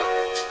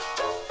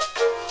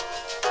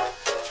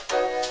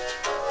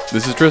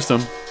This is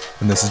Tristan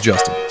And this is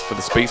Justin. for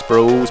the Space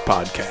Bros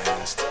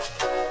Podcast.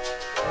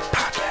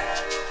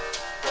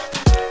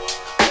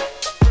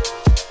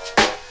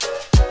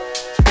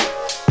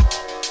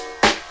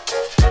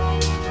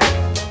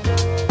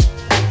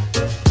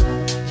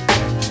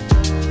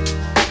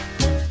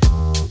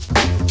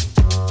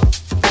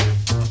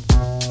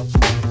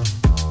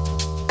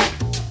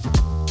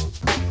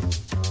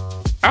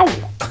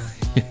 Ow!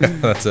 Yeah,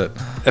 that's it.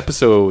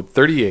 Episode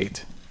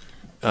 38.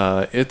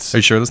 It's Are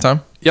you sure this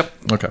time? Yep,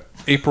 Okay.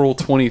 April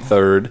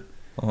 23rd,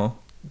 Uh-huh.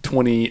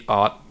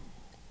 20-aught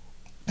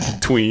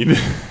tween.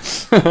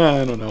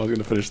 I don't know. I was going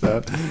to finish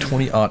that.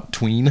 20-aught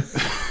tween.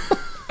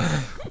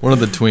 One of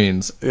the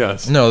tweens.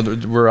 Yes. No,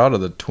 we're out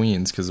of the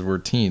tweens because we're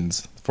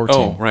teens. 14.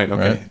 Oh, right.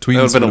 Okay.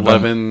 Tweens That would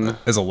have been would've 11.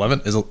 Is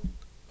 11? Is it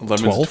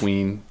 11 12? is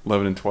tween.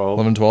 11 and 12.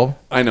 11, 12?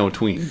 I know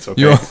tweens.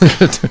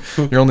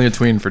 Okay. You're only a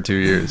tween for 2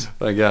 years.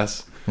 I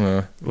guess.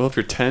 Well, If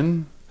you're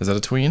 10, is that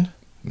a tween?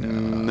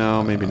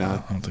 no, maybe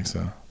not. I don't think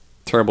so.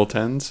 Terrible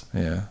 10s?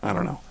 Yeah. I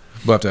don't know.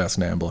 We'll have to ask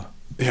Nambla.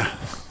 Yeah.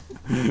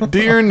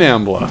 Dear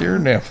Nambla, Dear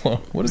Nambla,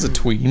 what is a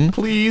tween?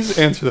 please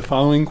answer the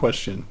following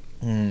question.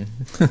 I'm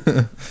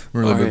a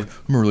Alright.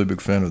 really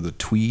big fan of the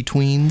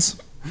tweens.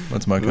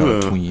 That's my kind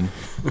of Ugh. tween.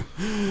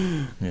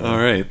 Yeah. All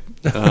right.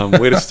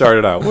 Way to start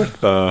it out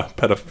with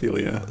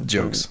pedophilia.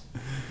 Jokes.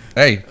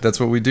 Hey, that's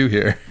what we do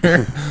here.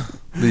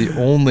 The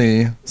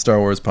only Star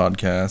Wars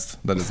podcast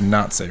that is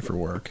not safe for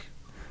work.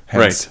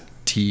 Hence, Right.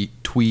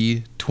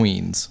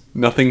 Tweens.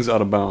 Nothing's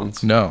out of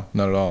bounds. No,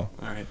 not at all.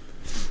 All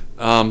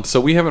right. So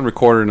we haven't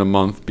recorded in a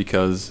month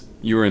because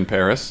you were in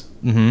Paris.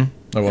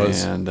 Mm-hmm. I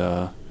was. And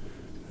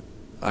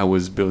I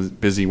was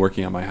busy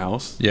working on my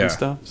house Yeah. and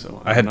stuff.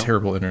 So I had don't know.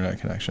 terrible internet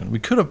connection. We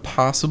could have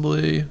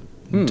possibly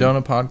done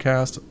a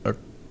podcast, a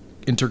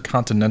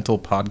intercontinental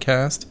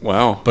podcast,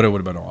 Wow. but it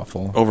would have been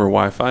awful. Over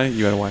Wi-Fi?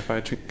 You had a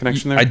Wi-Fi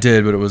connection there? I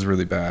did, but it was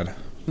really bad.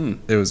 Hmm.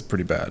 It was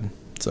pretty bad.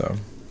 So,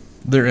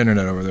 their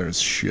internet over there is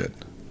shit.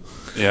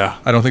 Yeah.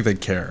 I don't think they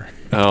care.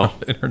 Oh.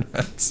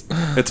 Internets.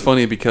 It's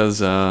funny because,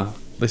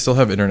 They still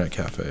have internet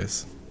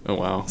cafes. oh,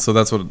 wow. So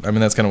that's what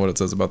that's kind of what it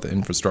says about the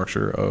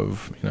infrastructure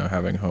of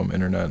having home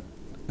internet.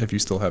 If you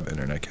still have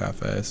internet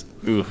cafes.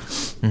 Ooh.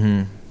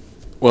 Mm-hmm.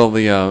 Well,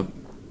 the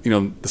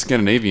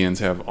Scandinavians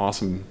have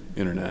awesome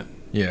internet.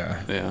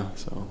 Yeah. Yeah,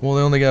 so. Well,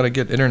 they only got to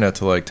get internet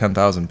to like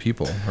 10,000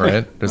 people,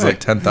 right? There's Right. like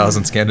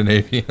 10,000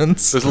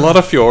 Scandinavians. There's a lot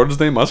of fjords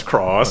they must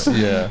cross.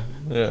 Yeah.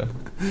 Yeah.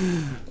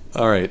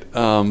 All right.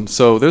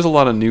 So there's a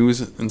lot of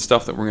news and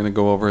stuff that we're going to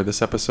go over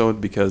this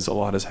episode because a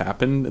lot has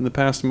happened in the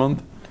past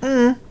month.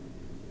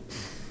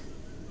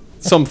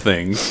 Some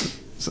things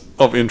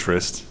of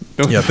interest.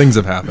 Yeah, things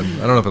have happened.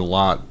 I don't know if a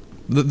lot.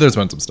 There's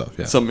been some stuff,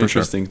 yeah. Some for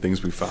sure. interesting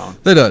things we found.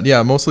 They did,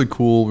 yeah, mostly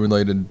cool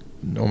related,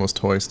 almost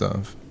toy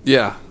stuff.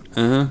 Yeah.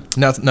 Uh-huh.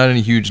 Not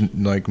any huge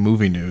like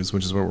movie news,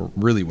 which is what we're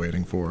really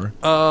waiting for.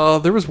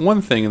 There was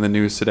one thing in the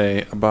news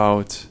today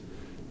about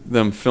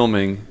them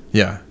filming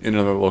Yeah, in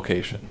another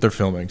location. they're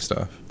filming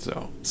stuff.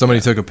 So Somebody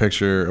took a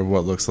picture of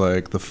what looks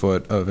like the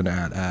foot of an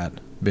AT-AT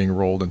being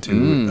rolled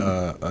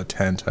into a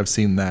tent. I've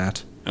seen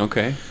that.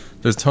 okay.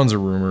 There's tons of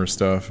rumor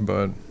stuff,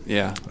 but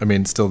Yeah. I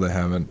mean, still they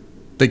haven't.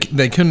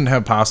 They couldn't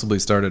have possibly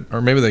started,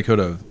 or maybe they could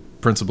have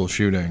principal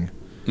shooting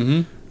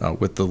Mm-hmm.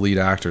 with the lead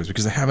actors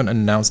because they haven't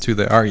announced who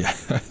they are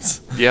yet.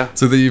 Yeah.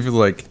 So they've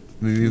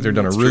either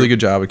done a That's really true. good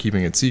job of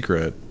keeping it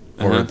secret,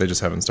 or Uh-huh. they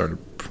just haven't started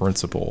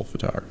principal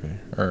photography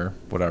or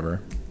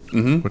whatever,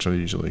 Mm-hmm. which I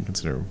usually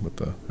consider with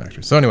the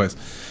actors. So, anyways,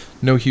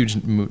 no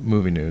huge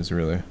movie news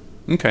really.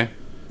 Okay.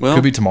 Well.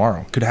 Could be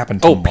tomorrow. Could happen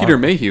Oh, tomorrow. Peter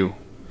Mayhew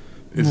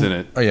is in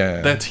it. Oh yeah,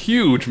 yeah. That's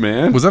huge,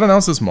 man. Was that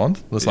announced this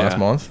month? This last Yeah.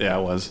 month? Yeah,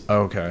 it was. Oh,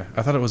 okay.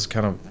 I thought it was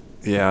kind of.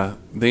 Yeah,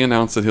 they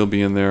announced that he'll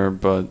be in there,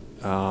 but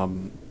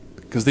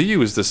because they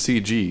used the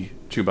CG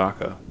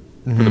Chewbacca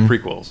for the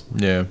prequels,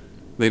 Yeah.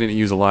 they didn't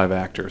use a live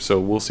actor. So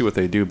we'll see what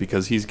they do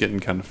because he's getting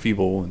kind of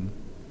feeble and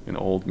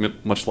old,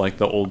 much like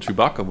the old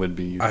Chewbacca would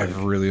be.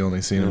 I've really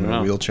only seen I him don't in a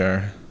know.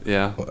 wheelchair.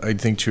 Yeah. I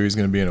think Chewie's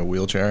going to be in a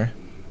wheelchair,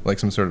 like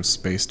some sort of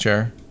space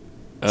chair.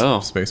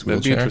 Oh, space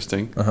that'd be wheelchair.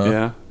 interesting. Uh-huh.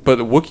 Yeah, but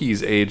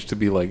Wookiee's age to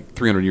be like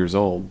 300 years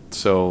old,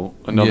 so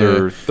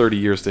another 30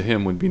 years to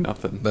him would be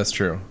nothing. That's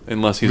true.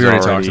 Unless he's We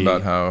already talked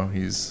about how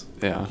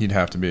Yeah. he'd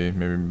have to be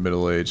maybe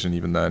middle-aged, and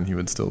even then he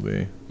would still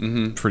be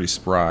Mm-hmm. pretty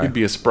spry. He'd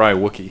be a spry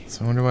Wookiee.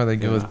 So I wonder why they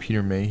go Yeah. with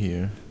Peter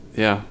Mayhew.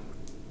 Yeah.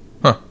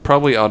 Huh.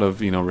 Probably out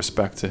of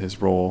respect to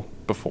his role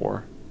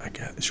before, I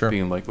guess. Sure.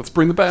 being like, let's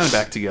bring the band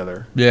back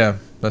together. Yeah,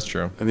 that's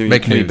true. And then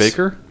Make Kenny news.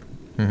 Baker.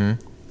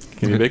 Mm-hmm.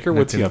 Kenny Baker,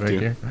 what's he up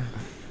to?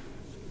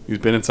 He's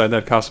been inside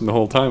that costume the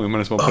whole time. We might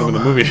as well put him in the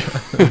movie.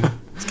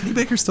 Is Kenny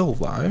Baker still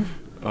alive?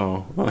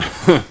 Oh,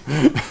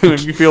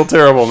 make me feel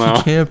terrible He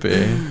now. can't be.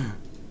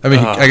 I mean,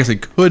 I guess he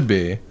could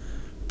be,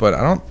 but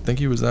I don't think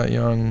he was that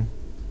young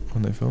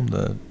when they filmed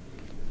it.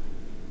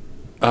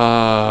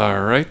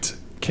 Right.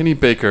 Kenny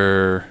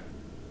Baker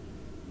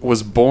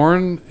was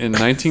born in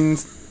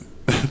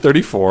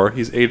 1934.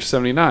 He's age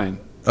 79.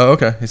 Oh,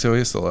 okay. So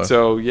he's still alive.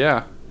 So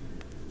yeah.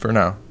 For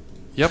now.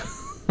 Yep.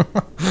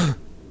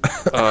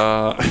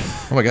 Oh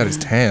my god, he's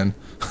tan.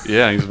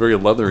 Yeah, he's very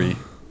leathery.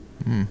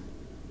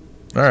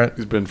 All right.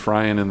 He's been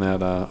frying in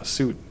that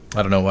suit.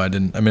 I don't know why I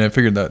didn't. I mean, I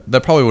figured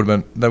that probably would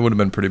have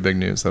been pretty big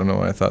news. I don't know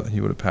why I thought that he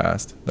would have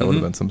passed. That would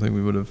have been something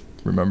we would have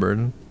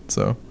remembered.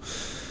 So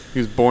He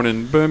was born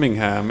in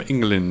Birmingham,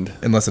 England.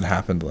 unless it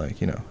happened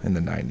like, in the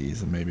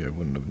 90s, and maybe I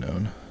wouldn't have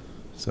known.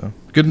 So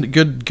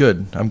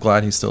good. I'm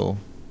glad he's still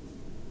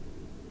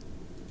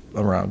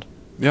around.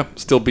 Yep,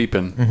 still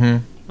beeping. Mm-hmm.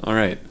 All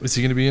right. Is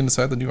he going to be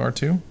inside the new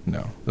R2?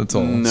 No, that's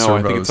all. No,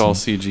 servos I think it's all and-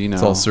 CG now.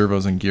 It's all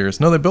servos and gears.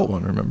 No, they built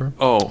one. Remember?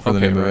 Oh, for the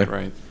okay, new movie.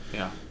 right.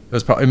 Yeah.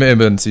 It may have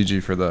been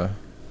CG for the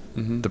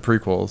Mm-hmm. the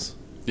prequels.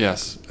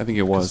 Yes, I think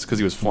it was because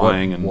he was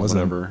flying and wasn't-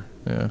 whatever.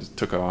 Yeah. Just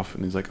took off,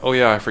 and he's like, "Oh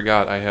yeah, I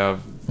forgot. I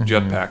have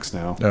jetpacks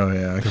now." Oh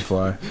yeah, I can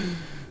fly.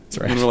 That's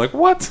right. And we're like,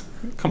 "What?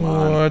 Come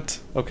on." What?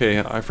 Okay,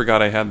 I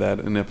forgot I had that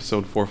in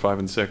episode 4, 5,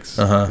 and 6.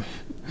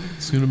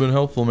 This would have been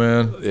helpful,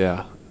 man.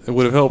 Yeah, it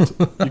would have helped.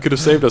 You could have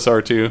saved us,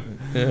 R2.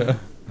 Yeah.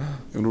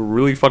 It would have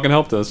really fucking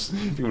helped us.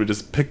 If you would have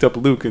just picked up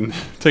Luke and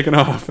taken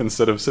off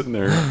instead of sitting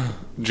there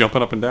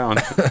jumping up and down.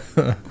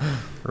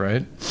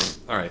 Right.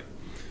 All right.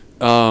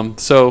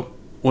 So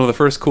one of the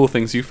first cool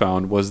things you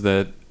found was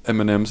that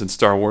M&M's and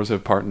Star Wars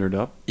have partnered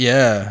up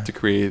Yeah. to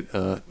create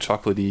a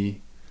chocolatey.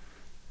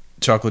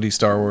 Chocolatey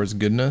Star Wars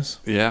goodness.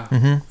 Yeah.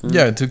 Mm-hmm.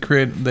 Yeah. To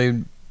create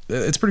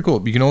it's pretty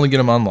cool. You can only get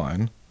them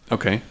online.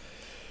 Okay.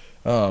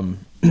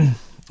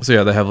 So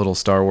yeah, they have little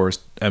Star Wars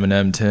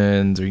M&M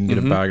tins, or you can get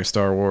Mhm. a bag of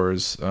Star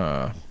Wars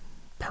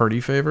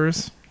party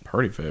favors.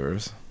 Party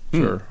favors.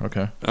 Sure.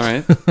 Okay. All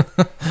right.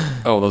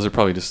 Oh, those are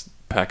probably just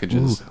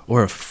packages.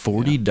 Or a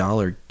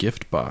 $40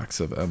 gift box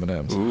of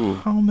M&Ms. Ooh.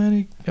 How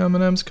many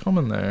M&Ms come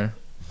in there?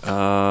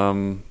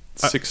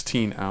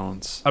 16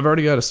 ounce. I've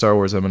already got a Star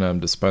Wars M&M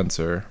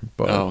dispenser,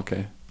 but Oh,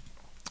 okay.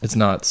 it's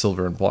not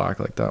silver and black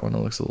like that one. It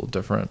looks a little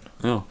different.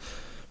 Oh.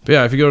 But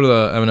yeah, if you go to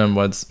the M&M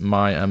website,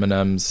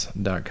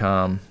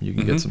 mymms.com, you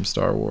can Mhm. get some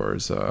Star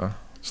Wars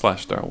 /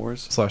 Star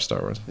Wars. /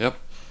 Star Wars. Yep.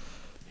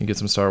 You can get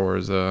some Star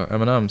Wars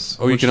M&Ms.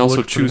 Oh, you which can also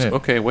look pretty choose. neat.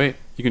 Okay, wait.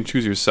 You can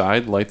choose your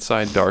side, light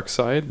side, dark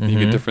side. You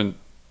get Mhm. different.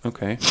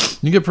 Okay.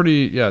 You get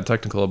pretty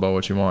technical about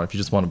what you want. If you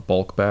just want a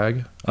bulk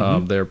bag,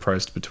 Mhm. they're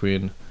priced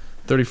between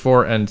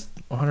 $34 and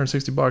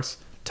 $160.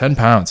 10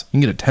 pounds. You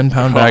can get a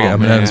 10-pound bag Oh,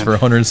 of M&Ms man. for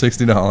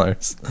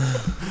 $160.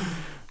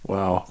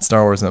 Wow.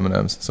 Star Wars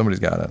M&Ms. Somebody's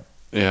got it.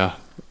 Yeah.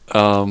 They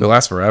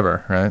last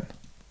forever, right?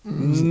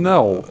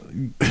 No.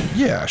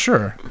 Yeah,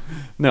 sure.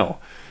 No.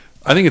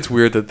 I think it's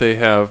weird that they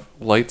have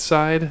light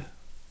side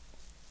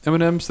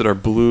M&Ms that are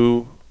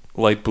blue,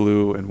 light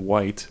blue, and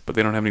white, but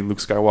they don't have any Luke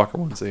Skywalker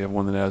ones. They have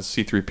one that has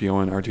C-3PO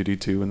and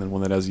R2-D2, and then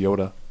one that has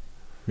Yoda.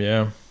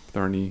 Yeah.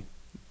 There aren't any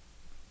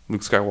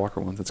Luke Skywalker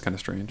ones. That's kind of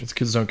strange. It's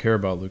kids don't care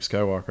about Luke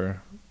Skywalker.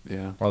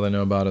 Yeah. All they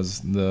know about is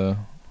the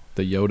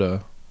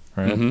Yoda,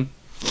 right?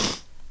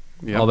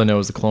 Mm-hmm. Yeah. All they know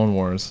is the Clone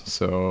Wars.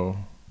 So,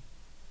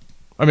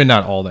 I mean,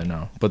 not all they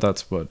know, but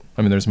that's what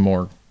I mean. There's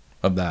more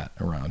of that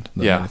around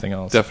than Yeah, anything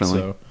else. definitely.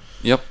 So,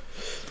 Yep.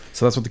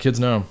 so that's what the kids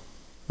know.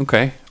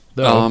 Okay.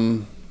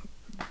 Though,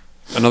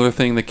 Another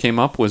thing that came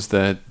up was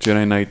that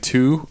Jedi Knight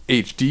 2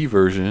 HD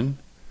version,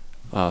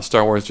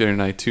 Star Wars Jedi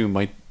Knight 2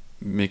 might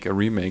make a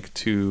remake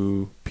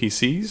to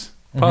PCs,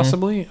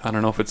 possibly. I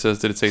don't know if it says,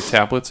 did it say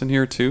tablets in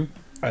here too?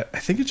 I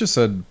think it just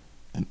said.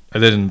 They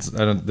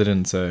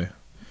didn't say.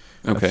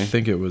 Okay. I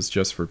think it was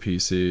just for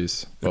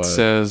PCs. But It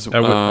says, I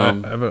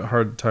have a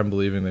hard time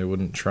believing they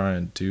wouldn't try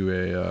and do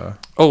a.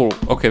 oh,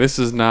 okay, this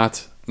is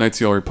not Knights of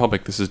the Old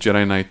Republic. This is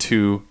Jedi Knight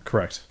 2.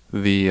 Correct.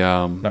 The,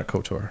 Not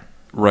KOTOR.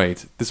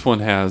 right. This one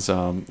has,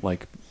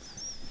 like,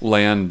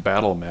 land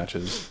battle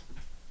matches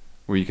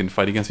where you can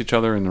fight against each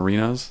other in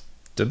arenas.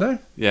 Did they?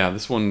 Yeah,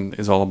 this one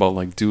is all about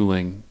like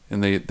dueling,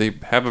 and they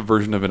have a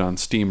version of it on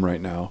Steam right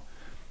now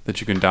that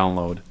you can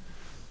download,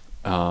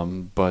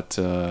 but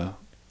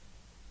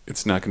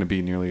it's not going to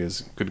be nearly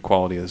as good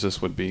quality as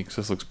this would be because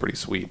this looks pretty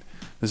sweet.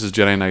 This is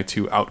Jedi Knight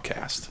 2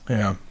 Outcast,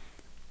 Yeah.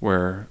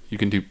 where you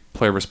can do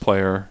player versus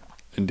player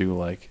and do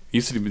like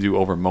used to do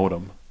over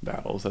modem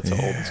battles. That's how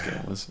old this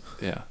game was.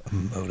 Yeah,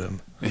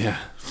 Modem. yeah.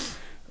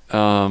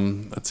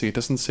 Let's see. It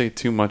doesn't say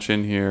too much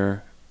in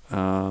here.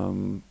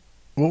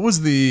 What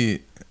was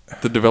the?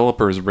 The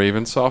developer is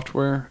Raven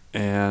Software,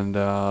 and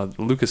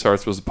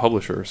LucasArts was the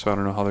publisher, so I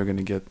don't know how they're going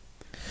to get...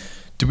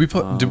 Did we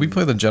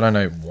play the Jedi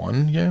Knight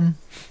 1 game?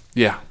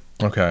 Yeah.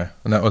 Okay,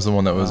 and that was the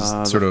one that was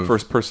sort of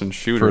first-person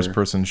shooter.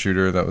 first-person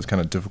shooter that was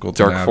kind of difficult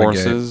to Dark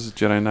navigate. Forces,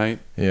 Jedi Knight.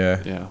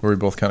 Yeah, Yeah. where we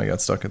both kind of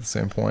got stuck at the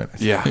same point. I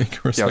Yeah. think.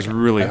 Yeah, it was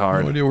really I have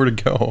hard. no idea where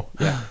to go.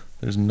 Yeah.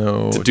 There's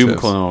no. It's a Doom tips.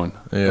 clone.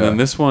 Yeah. And then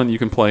this one you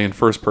can play in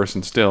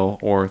first-person still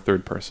or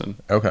third-person.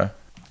 Okay,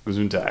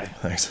 Gesundheit.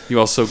 thanks. You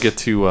also get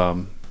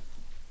to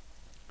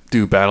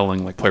do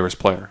battling like player versus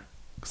player,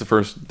 because the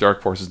first Dark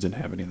Forces didn't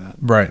have any of that.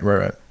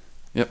 Right.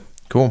 Yep.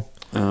 Cool.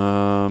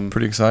 Um,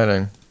 Pretty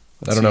exciting.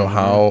 I Let's don't know see.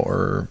 how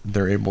or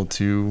they're able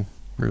to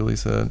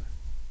release it.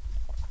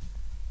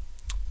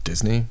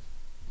 Disney.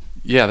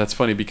 Yeah, that's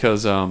funny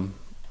because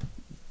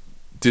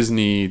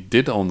Disney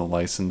did own the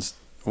license.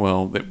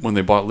 Well, when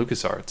they bought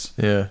LucasArts,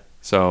 Yeah.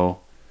 so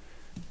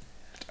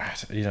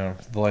the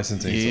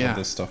licensing Yeah. of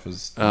this stuff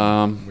is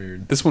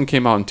weird. This one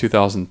came out in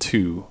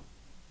 2002.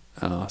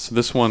 So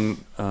this one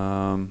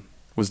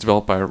was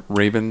developed by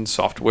Raven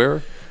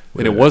Software,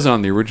 and it was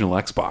on the original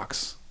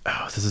Xbox.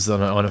 Oh, this is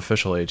an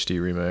unofficial HD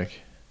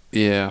remake.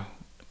 Yeah.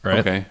 Right?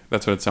 Okay,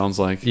 that's what it sounds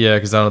like. Yeah,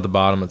 because down at the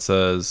bottom it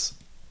says,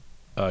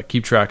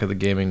 keep track of the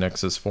Gaming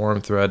Nexus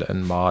forum thread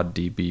and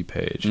ModDB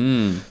page.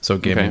 So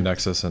Gaming okay.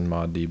 Nexus and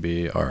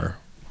ModDB are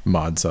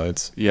mod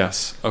sites.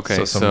 Yes. Okay.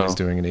 So somebody's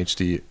doing an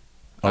HD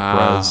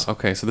upres.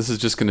 Okay, so this is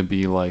just going to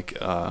be like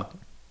a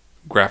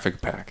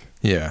graphic pack.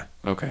 Yeah,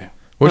 Okay.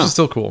 which Huh. is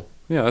still cool.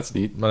 Yeah, that's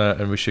neat.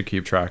 And we should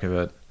keep track of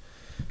it.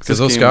 Because This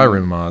those game-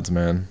 Skyrim mods,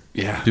 man,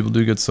 Yeah. people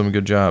do get some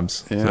good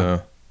jobs. Yeah.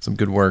 So, some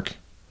good work.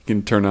 You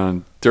can turn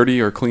on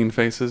dirty or clean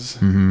faces.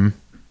 Mm-hmm.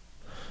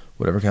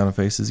 Whatever kind of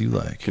faces you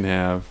like. You can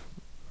have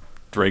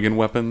dragon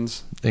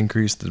weapons.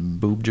 Increase the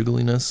boob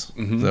jiggliness.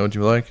 Mhm. Is that what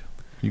you like?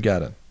 You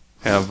got it.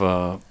 Have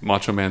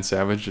Macho Man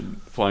Savage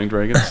and flying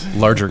dragons.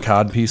 Larger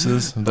cod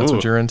pieces. If that's Ooh.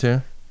 what you're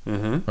into.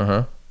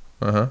 Uh-huh.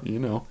 Uh-huh. You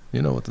know.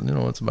 You know what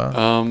it's about.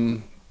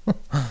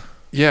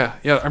 Yeah.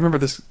 I remember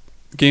this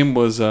game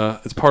was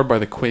it's powered by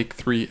the Quake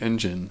 3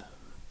 engine.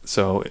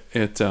 So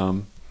it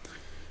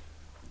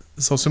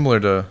So similar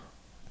to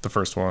the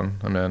first one.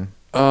 I mean,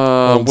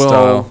 well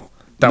style.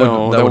 That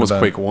no, would- that that would've was been-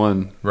 Quake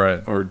 1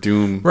 right. or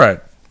Doom Right.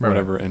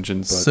 whatever engine,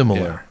 but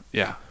Similar.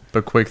 Yeah.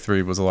 But Quake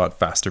 3 was a lot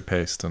faster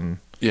paced and,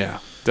 Yeah,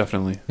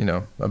 definitely.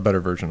 a better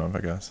version of, I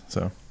guess.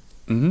 So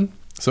Mhm.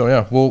 So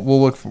yeah, we'll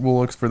look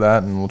for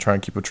that, and we'll try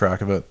and keep a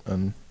track of it.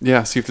 And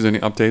Yeah, see if there's any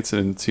updates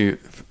and see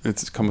if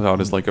it comes out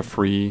as like a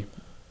free,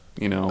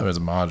 as a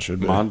mod should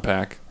be. mod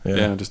pack. Yeah.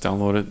 Yeah, just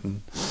download it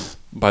and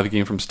buy the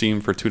game from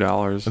Steam for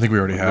 $2. I think we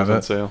already have on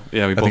it. sale.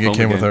 Yeah, we I both think it own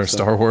came the with game, our so-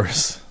 Star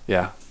Wars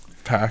Yeah,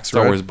 packs,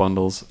 Star right? Wars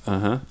bundles.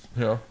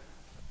 Yeah.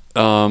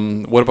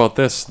 What about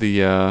this?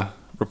 The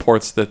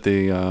reports that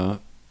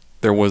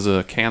there was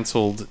a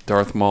canceled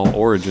Darth Maul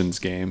Origins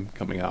game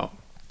coming out.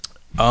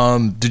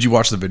 Did you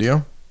watch the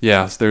video?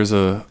 Yes, there's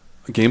a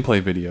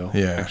gameplay video.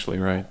 Yeah. Actually,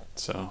 right.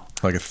 So.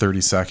 Like a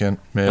 30-second,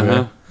 maybe.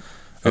 Uh-huh.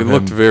 It Of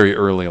looked him. very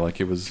early, like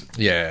it was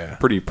Yeah.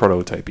 pretty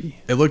prototypey.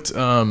 It looked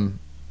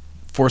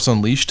Force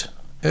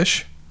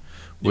Unleashed-ish,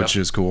 which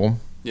is cool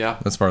Yeah.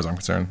 as far as I'm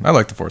concerned. I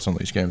like the Force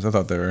Unleashed games. I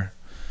thought they were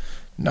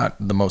not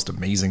the most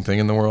amazing thing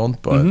in the world,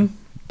 but Mhm.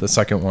 the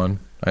second one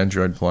I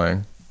enjoyed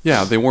playing.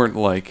 Yeah, there weren't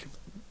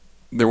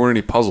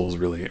any puzzles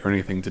really or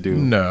anything to do.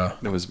 No.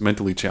 It was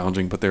mentally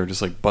challenging, but they were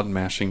just like button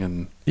mashing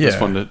and it was Yeah.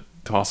 fun to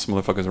toss some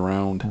motherfuckers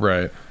around.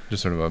 Right.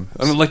 Just sort of An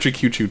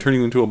electrocute you, turn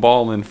you into a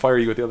ball, and then fire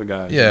you with the other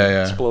guy. Yeah, and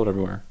yeah. Explode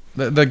everywhere.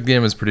 that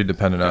game is pretty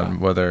dependent on Yeah.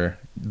 whether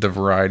the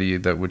variety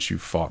that which you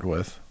fought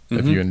with.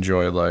 If Mhm. you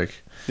enjoy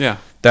like Yeah.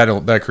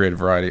 that creative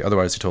variety,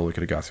 otherwise you totally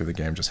could have got through the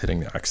game just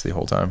hitting the X the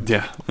whole time.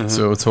 Yeah. Uh-huh.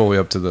 So it's totally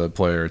up to the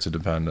player to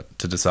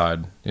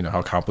decide,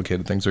 how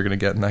complicated things are going to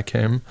get in that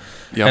game.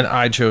 Yep. And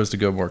I chose to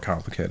go more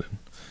complicated,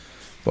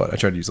 but I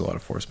tried to use a lot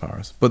of force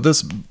powers. But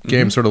this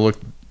game sort of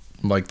looked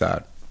like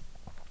that.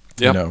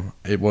 Yep.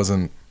 It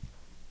wasn't.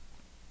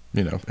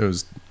 It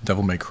was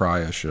Devil May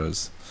Cry-ish. He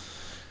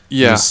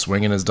Yeah. was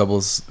swinging his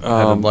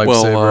double-headed lightsaber.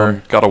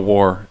 Well, God of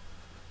War.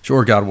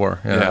 Sure, God of War.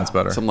 Yeah, that's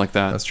better. Something like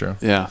that. That's true.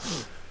 Yeah.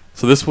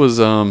 So this was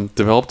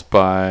developed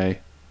by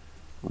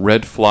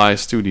Red Fly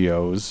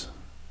Studios.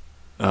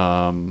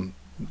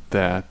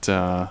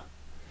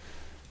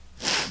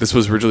 This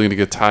was originally going to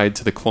get tied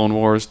to the Clone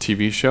Wars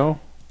TV show.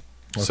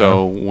 Okay.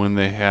 So when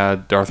they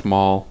had Darth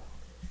Maul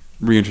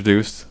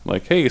reintroduced,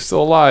 like, hey, he's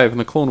still alive in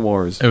the Clone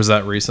Wars. It was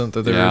that recent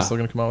that they Yeah. were still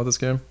going to come out with this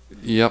game?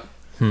 Yep.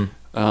 And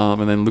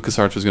then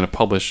LucasArts was going to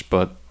publish,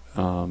 but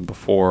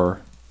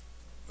before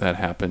that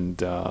happened,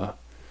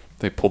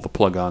 they pulled the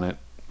plug on it.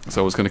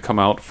 So it was going to come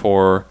out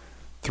for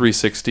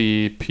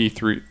 360,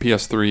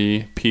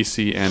 PS3,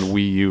 PC, and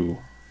Wii U,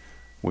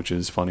 which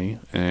is funny.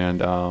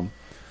 And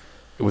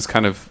it was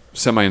kind of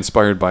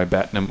semi-inspired by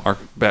Batman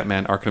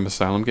Arkham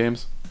Asylum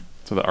games.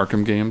 So the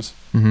Arkham games,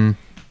 Mm-hmm.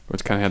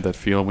 which kind of had that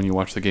feel when you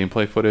watch the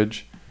gameplay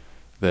footage,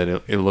 that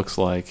it looks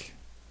like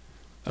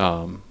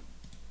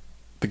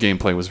the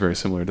gameplay was very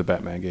similar to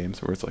Batman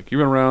games, where it's like you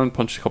run around,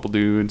 punch a couple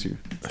dudes, you're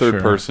third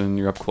Sure. person,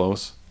 you're up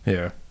close.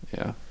 Yeah.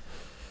 Yeah.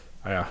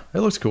 Yeah. It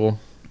looks cool.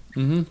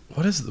 Mm-hmm.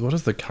 What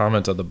is the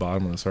comment at the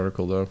bottom of this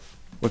article, though?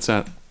 What's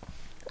that?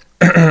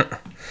 I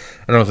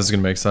don't know if this is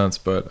going to make sense,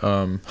 but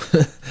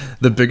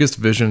the biggest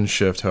vision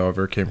shift,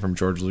 however, came from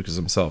George Lucas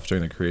himself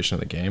during the creation of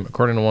the game.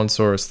 According to one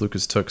source,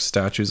 Lucas took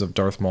statues of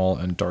Darth Maul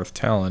and Darth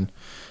Talon,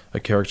 a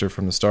character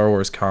from the Star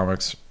Wars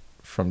comics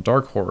from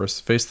Dark Horse,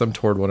 faced them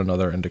toward one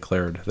another and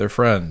declared, "They're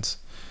friends."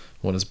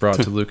 When it's brought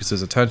to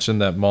Lucas's attention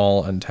that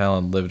Maul and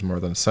Talon lived more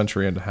than a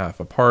century and a half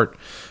apart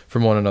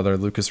from one another,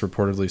 Lucas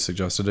reportedly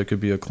suggested it could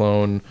be a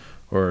clone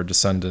or a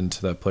descendant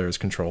that players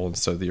control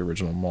instead of the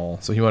original Maul.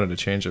 So he wanted to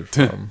change it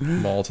from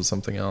Maul to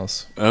something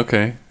else.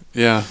 Okay.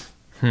 Yeah.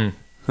 Huh.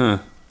 All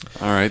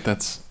right.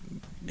 That's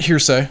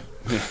Hearsay.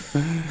 It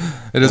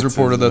is That's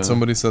reported his, that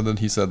somebody said that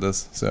he said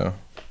this, so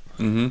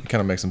mm-hmm. it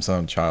kind of makes him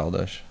sound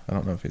childish. I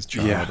don't know if he's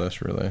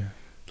childish, really.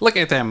 Look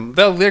at them.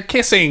 They're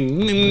kissing.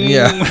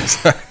 Yeah,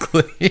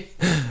 exactly.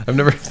 I've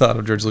never thought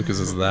of George Lucas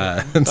as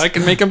that. I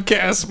can make them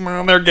kiss.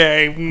 They're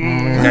gay.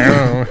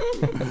 No.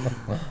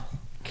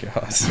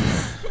 God.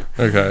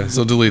 Okay,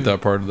 so delete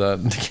that part of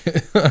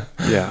that.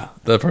 Yeah.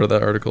 That part of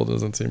that article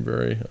doesn't seem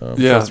very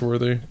Yeah.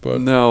 trustworthy,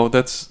 but No,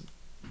 that's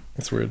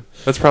weird.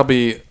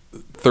 probably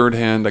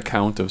third-hand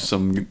account of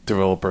some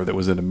developer that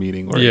was in a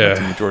meeting where he Yeah. went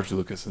to meet George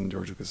Lucas, and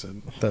George Lucas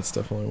said That's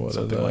definitely what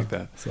something like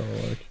that.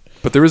 sounded like.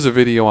 But there is a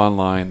video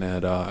online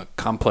at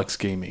Complex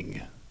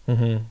Gaming.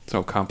 Mm-hmm.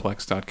 So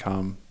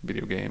complex.com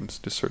video games.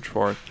 Just search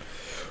for it.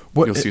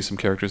 What? You'll see some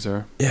characters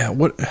there. Yeah.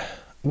 What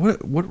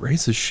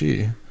race is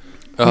she?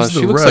 Who's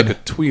She the looks red? like a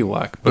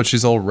Twi'lek, But but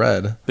she's all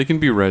red. they can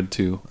be red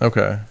too.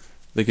 Okay.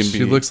 They can She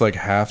be. looks like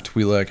half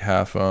Twi'lek,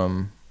 half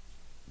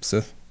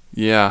Sith.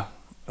 Yeah.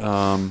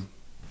 Hmm.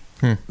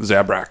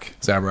 Zabrak.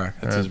 Zabrak.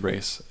 That's Alright. his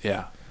race.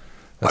 Yeah.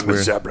 That's I'm a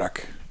weird.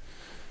 Zabrak.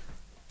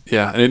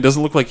 Yeah, and it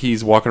doesn't look like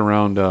he's walking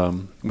around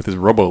with his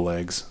robo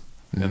legs.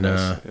 In Nah.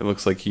 this. It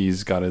looks like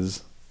he's got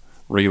his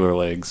regular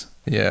legs.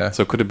 Yeah.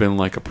 So it could have been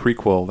like a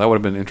prequel. That would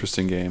have been an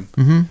interesting game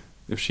Mm-hmm.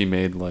 if she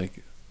made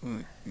like,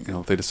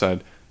 if they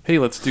decide, hey,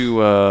 let's do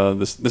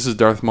this. This is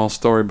Darth Maul's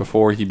story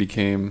before he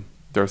became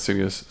Darth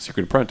Sidious'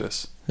 secret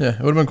apprentice. Yeah, it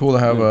would have been cool to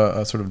have Yeah.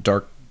 a sort of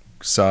dark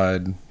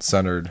side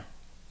centered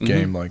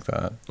game like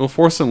that. Well,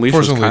 Force Unleashed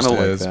Force was kind Unleashed of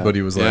like is, that. but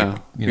he was like, Yeah.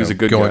 you He was know, a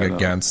good going guy, though.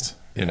 against,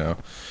 you know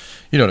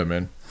what I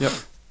mean. Yep.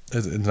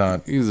 It's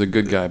not He was a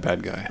good guy,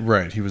 bad guy.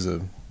 right. He was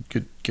a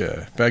good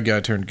guy, bad guy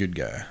turned good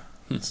guy.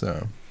 Hmm.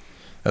 So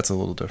that's a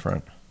little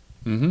different.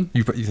 Mm-hmm.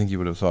 You think you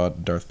would have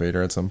thought Darth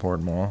Vader at some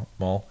point,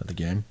 Maul at the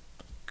game?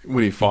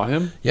 When he fought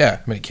him? Yeah,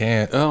 I mean he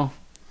can't. Oh.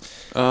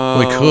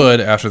 Well, he could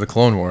after the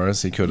Clone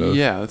Wars. He could have.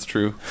 Yeah, that's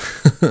true.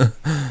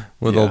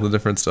 With all Yeah. the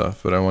different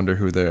stuff, but I wonder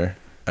who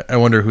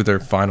their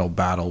final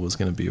battle was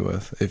going to be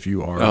with. If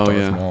you are Oh, Darth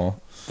yeah.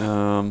 Maul,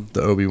 Um,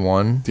 the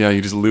Obi-Wan. yeah,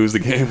 you just lose the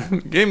game.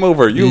 Game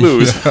over. You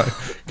lose. Yeah.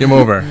 Game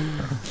over.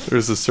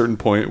 There's a certain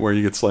point where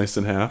you get sliced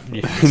in half.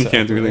 Yeah, and you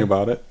can't do exactly. anything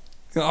about it.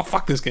 Oh,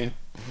 fuck this game.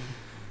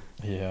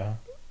 Yeah.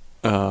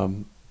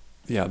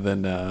 Yeah,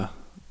 then that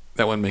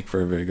wouldn't make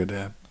for a very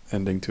good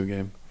ending to a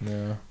game.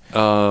 Yeah.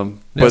 Yeah,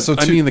 But so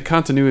I mean, the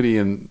continuity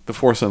in The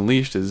Force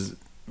Unleashed is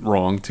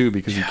wrong too,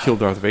 because you Yeah. kill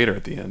Darth Vader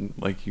at the end.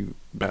 Like you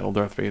battle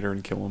Darth Vader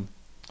and kill him.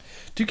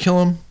 Do you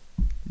kill him?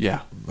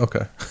 Yeah,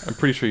 Okay. I'm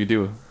pretty sure you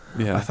do.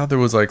 Yeah, I thought there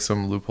was like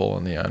some loophole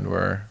in the end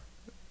where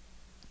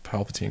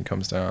Palpatine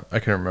comes down. I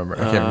can't remember.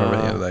 I can't remember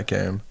the end of that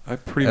game. I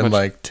pretty And much.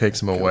 like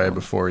takes him kill away him.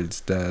 before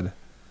he's dead.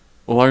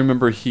 Well, I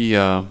remember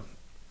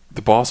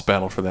the boss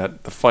battle for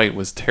that. The fight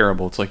was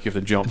terrible. It's like you have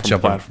to jump from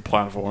Jump on-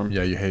 platform.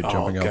 Yeah, you hate Oh,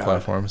 jumping on God.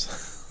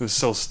 platforms. It was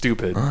so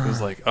stupid. It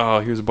was like, oh,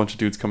 here's a bunch of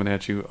dudes coming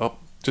at you. Oh,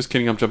 just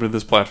kidding. I'm jumping to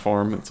this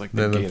platform. It's like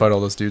Then negate fight it. all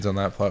those dudes on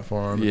that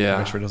platform. Yeah.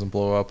 Make sure it doesn't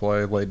blow up,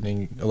 like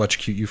lightning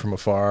electrocute you from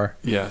afar.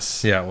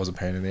 Yes. Yeah, it was a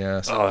pain in the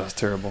ass. Oh, that was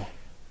terrible.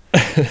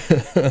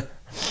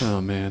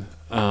 Oh man.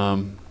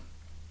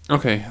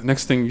 Okay.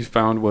 Next thing you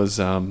found was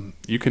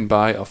you can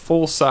buy a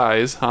full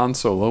size Han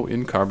Solo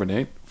in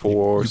carbonate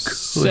for You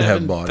could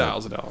have bought it.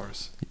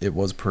 $7,000. It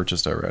was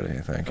purchased already,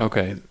 I think.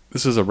 Okay,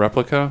 this is a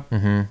replica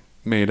Mm-hmm.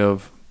 made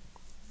of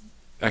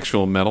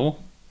actual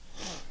metal.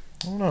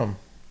 I don't know.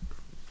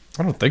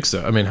 I don't think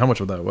so. I mean, how much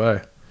would that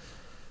weigh?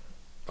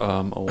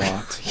 A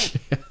lot.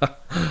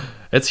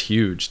 It's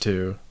huge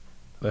too.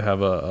 They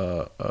have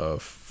a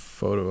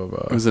photo of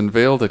It a. was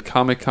unveiled at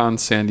Comic-Con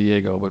San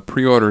Diego, but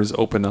pre-orders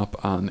open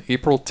up on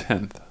April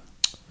 10th.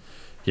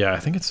 Yeah, I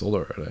think it's sold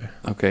already.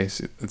 Okay,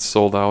 so it's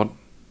sold out.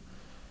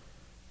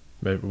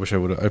 Maybe wish I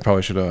would. I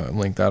probably should have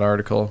linked that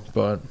article,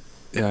 but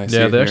Yeah, I see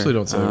yeah, it they here. actually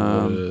don't say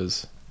what it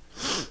is.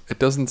 It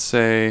doesn't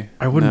say.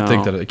 I wouldn't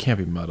think no. that it can't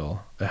be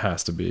metal. It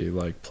has to be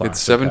like plastic.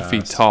 It's 7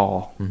 feet cast.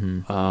 tall.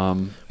 Mhm.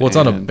 Well, Well, it's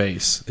on a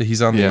base.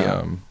 He's on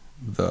Yeah.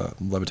 the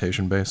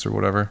levitation base or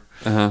whatever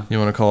Uh-huh. you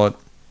want to call it,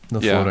 the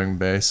Yeah. floating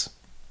base.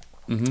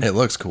 Mhm. It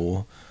looks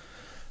cool.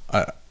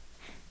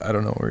 I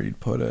don't know where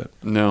you'd put it.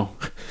 No,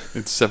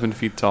 it's 7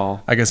 feet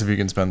tall. I guess if you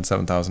can spend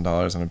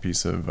 $7,000 on a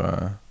piece of,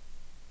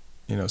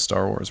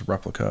 Star Wars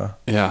replica,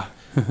 Yeah.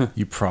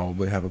 you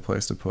probably have a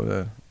place to put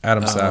it.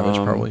 Adam Savage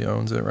Um, probably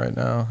owns it right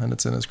now, and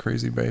it's in his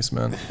crazy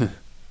basement.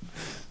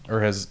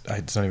 Or it's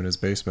not even his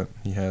basement.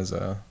 He has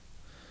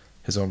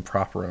his own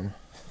prop room.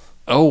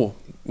 Oh,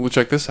 well,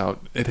 check this out.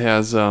 It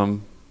has a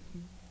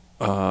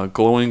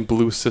glowing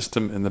blue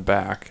system in the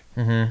back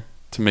Mm-hmm.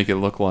 to make it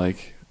look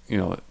like,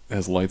 it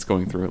has lights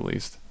going through at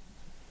least.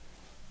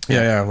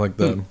 Yeah, like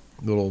the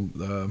little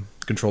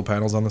control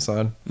panels on the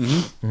side.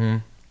 Mm-hmm. Mm-hmm.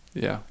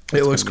 Yeah.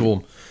 It looks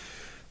cool.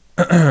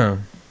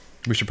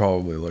 We should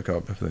probably look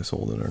up if they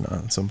sold it or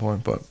not at some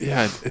point, but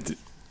Yeah, it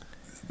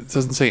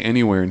doesn't say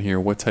anywhere in here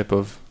what type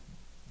of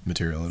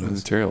material it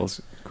is. material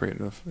is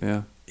creative.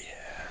 Yeah.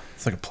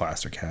 It's like a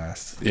plaster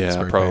cast. Yeah,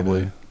 Spray probably.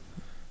 painted.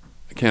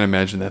 I can't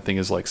imagine that thing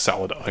is like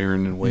solid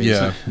iron and weighs.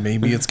 Yeah,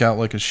 maybe it's got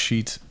like a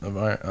sheet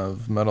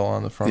of metal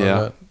on the front Yeah.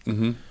 of it,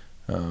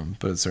 Mm-hmm.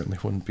 but it certainly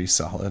wouldn't be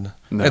solid.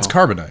 No. It's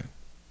carbonite.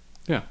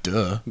 Yeah.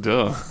 Duh.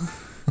 Duh.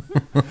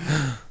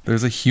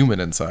 There's a human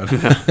inside.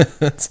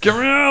 Get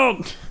me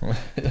out!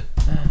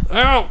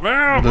 Out!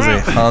 What does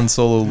a Han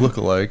Solo look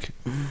like,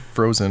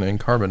 frozen in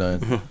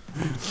carbonite?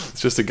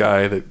 It's just a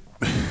guy that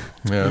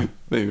Yeah.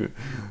 they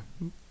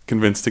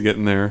convinced to get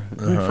in there.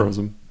 They froze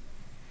him.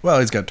 Well,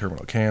 he's got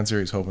terminal cancer.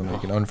 He's hoping they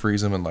can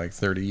unfreeze him in like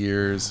 30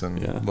 years, and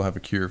they'll have a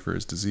cure for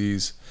his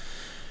disease.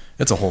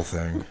 It's a whole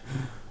thing.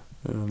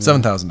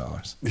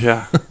 $7,000.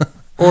 Yeah.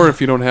 Or if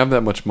you don't have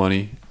that much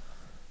money,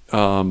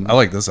 I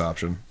like this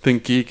option.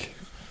 Think Geek,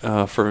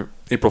 for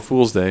April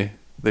Fool's Day,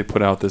 they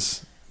put out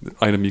this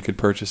item you could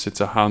purchase.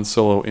 It's a Han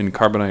Solo in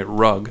carbonite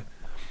rug.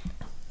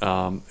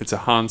 It's a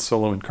Han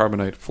Solo in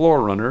carbonite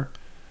floor runner.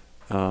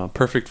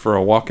 Perfect for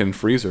a walk-in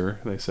freezer,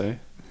 they say.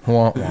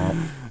 Womp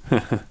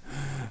womp.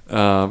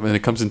 And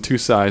it comes in two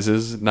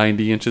sizes,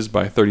 90 inches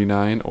by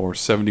 39 or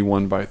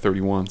 71 by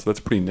 31. So that's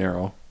pretty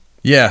narrow.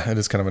 Yeah, it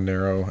is kind of a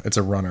narrow. It's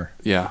a runner.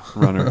 Yeah,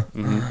 runner.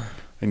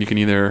 And you can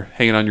either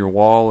hang it on your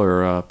wall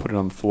or put it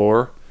on the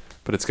floor.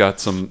 But it's got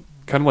some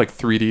kind of like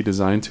 3D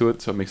design to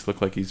it, so it makes it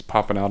look like he's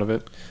popping out of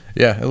it.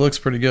 Yeah, it looks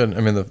pretty good.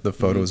 I mean, the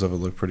photos of it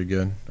look pretty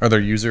good. Are there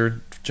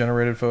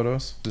user-generated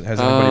photos? Has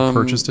anybody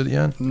purchased it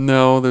yet?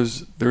 No,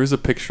 there is a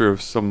picture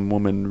of some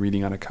woman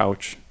reading on a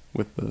couch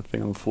with the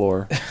thing on the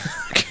floor,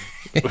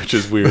 which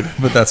is weird.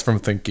 But that's from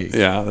ThinkGeek.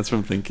 Yeah, that's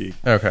from ThinkGeek.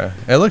 Okay.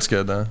 It looks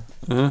good, though.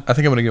 Uh-huh. I think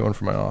I'm going to get one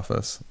for my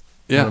office.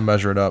 Yeah. I'm going to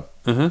measure it up,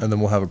 Uh-huh. and then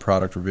we'll have a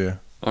product review.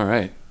 All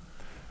right.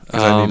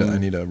 'Cause I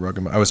need a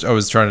rug. I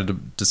was trying to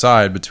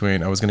decide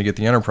between. I was going to get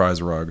the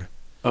Enterprise rug.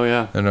 Oh,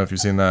 yeah. I don't know if you've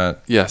seen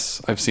that. Yes,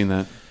 I've seen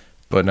that.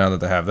 But now that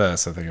they have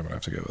this, I think I'm going to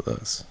have to go with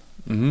this.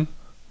 Mm-hmm.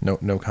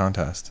 No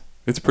contest.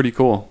 It's pretty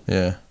cool.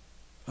 Yeah.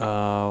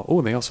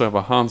 They also have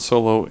a Han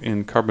Solo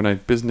in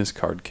carbonite business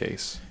card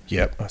case.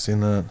 Yep, I've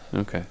seen that.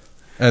 Okay.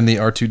 And the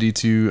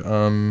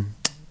R2D2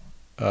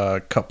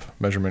 cup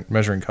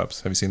measuring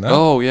cups. Have you seen that?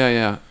 Oh,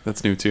 yeah.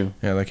 That's new, too.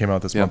 Yeah, that came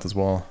out this month as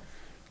well.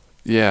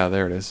 Yeah,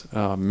 there it is.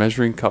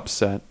 Measuring cup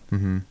set.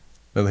 Mm-hmm.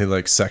 They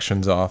like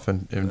sections off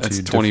into That's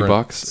different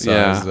 $20.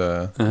 size,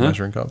 Yeah.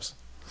 measuring cups.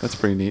 That's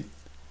pretty neat.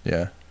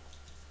 Yeah.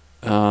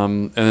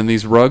 And then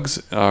these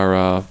rugs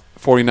are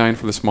 $49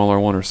 for the smaller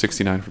one or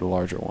 $69 for the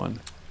larger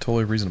one.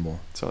 Totally reasonable.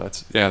 So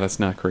that's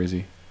not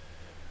crazy.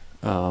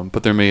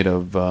 But they're made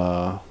of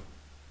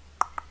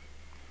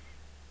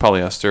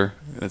polyester.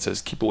 It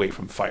says keep away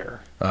from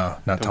fire.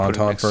 Not Don't put it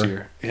Tauntaun next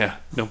to fur?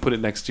 don't put it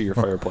next to your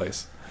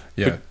fireplace.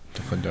 Yeah,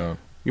 definitely don't.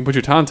 You can put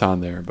your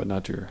Tauntaun there, but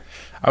not your...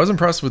 I was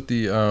impressed with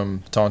the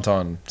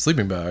Tauntaun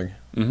sleeping bag.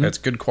 Mhm. It's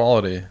good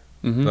quality.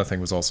 Mhm. That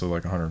thing was also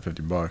like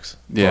 $150.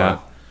 Yeah.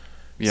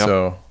 Yep.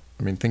 So,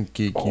 I mean,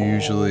 ThinkGeek,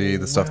 usually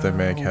the stuff they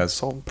make has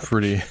Salt and pepper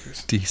pretty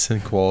shakers.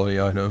 decent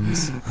quality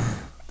items.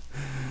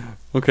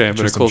 Okay, I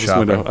better Just some close this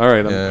window. shopping. All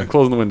right, Yeah. I'm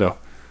closing the window.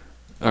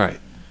 All right.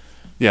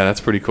 Yeah, that's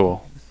pretty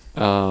cool.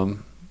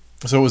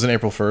 So it was an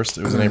April 1st.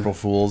 It was an April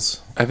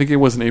Fool's. I think it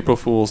was an April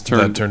Fool's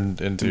That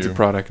turned into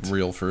product.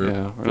 real fruit.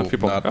 Yeah. Fool-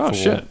 People, not oh, fool.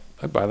 shit.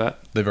 I'd buy that.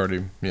 They've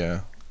already,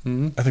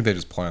 Mm-hmm. I think they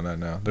just plan that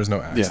now. There's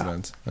no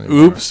accidents. anymore.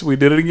 Oops, we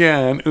did it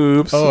again.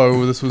 Oops.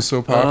 Oh, this was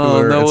so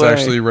popular. no it's way.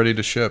 actually ready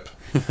to ship.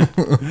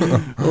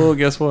 Oh,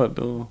 guess what?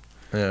 Oh.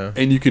 Yeah.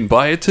 And you can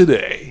buy it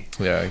today.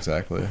 Yeah,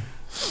 exactly.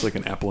 It's like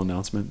an Apple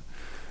announcement.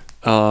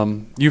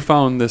 You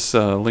found this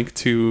link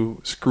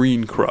to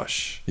Screen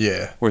Crush,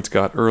 Yeah. where it's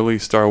got early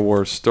Star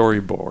Wars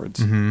storyboards.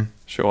 Mm-hmm.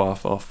 Show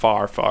off a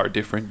far, far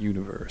different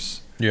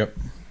universe. Yep.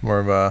 More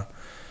of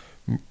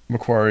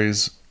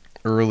Macquarie's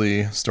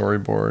early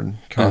storyboard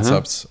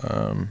concepts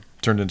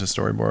turned into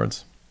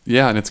storyboards.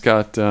 Yeah, and it's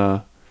got...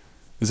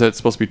 is that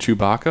supposed to be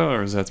Chewbacca,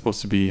 or is that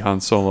supposed to be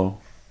Han Solo?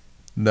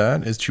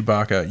 That is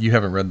Chewbacca. You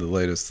haven't read the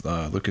latest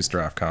Lucas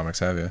Draft comics,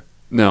 have you?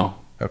 No.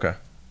 Okay.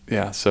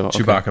 Yeah, so... okay.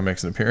 Chewbacca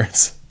makes an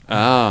appearance.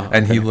 Ah,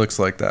 And he okay. looks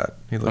like that.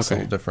 He looks a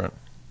Okay. little different.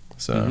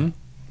 So, Mhm.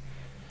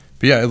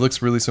 but yeah, it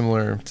looks really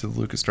similar to the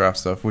Lucas Draft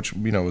stuff, which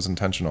was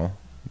intentional.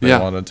 They Yeah.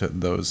 wanted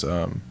those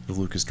the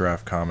Lucas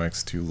Draft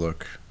comics to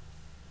look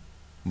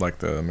like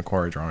the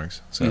Macquarie drawings,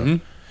 so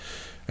Mhm.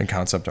 and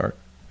concept art.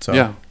 So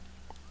Yeah,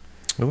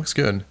 it looks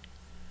good,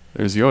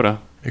 there's Yoda.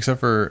 except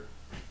for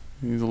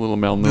He's a little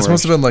malnourished. this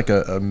must have been like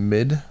a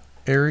mid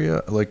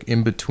area, like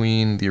in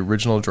between the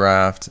original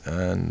draft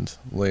and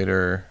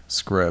later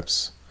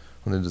scripts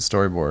when they did the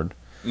storyboard.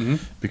 Mhm.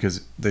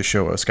 Because they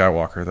show a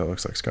Skywalker that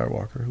looks like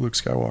Luke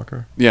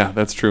Skywalker. Yeah,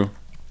 that's true.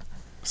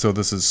 So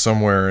this is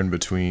somewhere in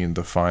between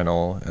the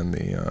final and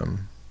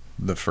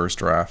the first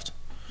draft.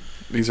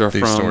 These are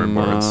These from...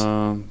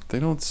 storyboards. they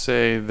don't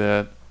say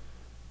that...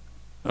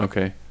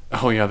 Okay.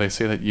 Oh, yeah, they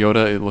say that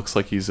Yoda, it looks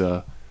like he's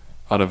out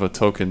of a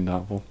Tolkien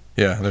novel.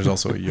 Yeah, there's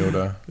also a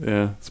Yoda.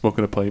 Yeah,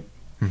 smoking a pipe.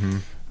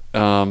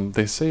 Mm-hmm.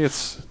 They say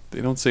it's...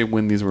 They don't say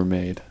when these were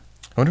made.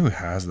 I wonder who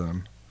has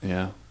them.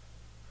 Yeah.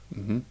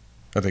 Mm-hmm.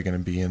 Are they going to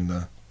be in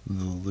the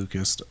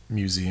Lucas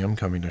Museum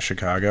coming to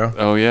Chicago?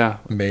 Oh, yeah.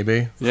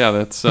 Maybe. Yeah,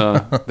 that's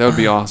that would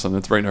be awesome.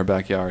 That's right in our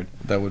backyard.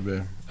 That would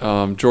be.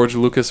 George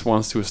Lucas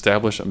wants to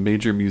establish a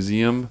major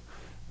museum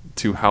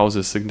to house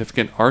a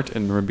significant art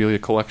and memorabilia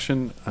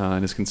collection,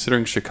 and is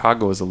considering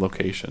Chicago as a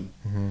location.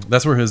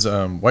 That's where his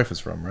wife is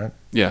from, right?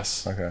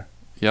 Yes. Okay.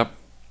 Yep.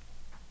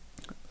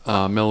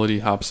 Melody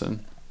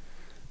Hobson.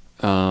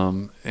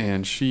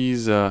 And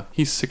he's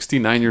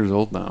 69 years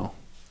old now.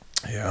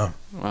 Yeah.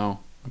 Wow.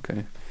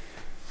 Okay.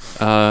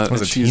 I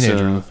was a she's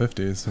teenager in the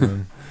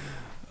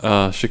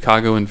 50s.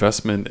 Chicago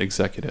investment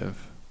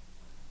executive.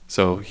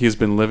 So he's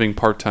been living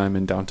part-time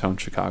in downtown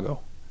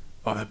Chicago.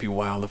 Oh, that'd be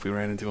wild if we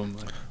ran into him.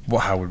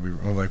 Well, how would we,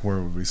 like, where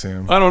would we see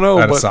him? I don't know.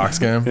 At a but, Sox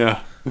game?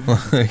 Yeah.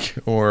 Like,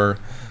 or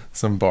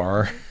some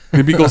bar.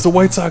 Maybe he goes to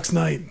White Sox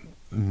night.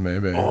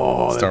 Maybe.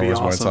 Oh, Star that'd be Wars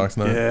awesome. White Sox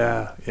night.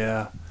 Yeah,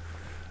 yeah.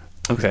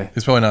 Okay.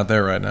 He's probably not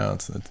there right now.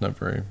 It's not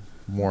very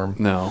warm.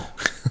 No.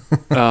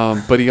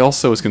 But he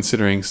also is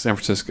considering San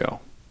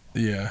Francisco.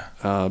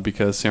 Yeah.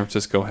 Because San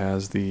Francisco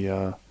has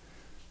the...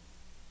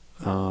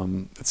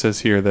 it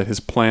says here that his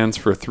plans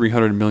for a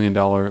 $300 million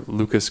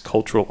Lucas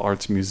Cultural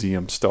Arts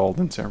Museum stalled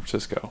in San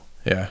Francisco.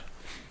 Yeah.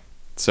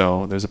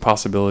 So there's a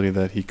possibility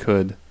that he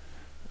could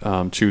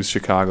choose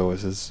Chicago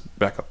as his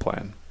backup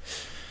plan.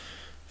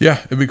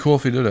 Yeah, it'd be cool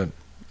if he did it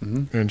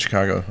Mm-hmm. in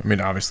Chicago. I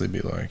mean, obviously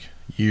it'd be like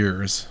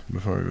years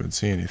before we would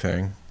see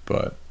anything,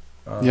 but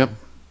Yep.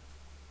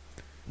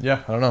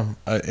 yeah, I don't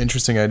know.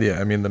 Interesting idea.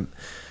 I mean,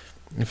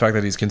 the fact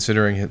that he's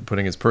considering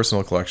putting his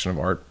personal collection of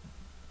art,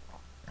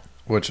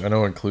 which I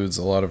know includes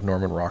a lot of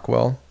Norman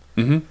Rockwell,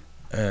 Mm-hmm.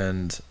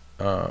 and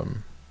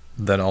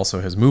then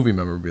also his movie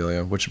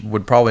memorabilia, which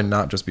would probably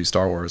not just be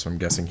Star Wars. I'm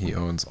guessing he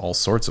owns all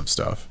sorts of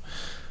stuff,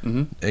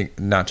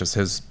 not just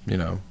his,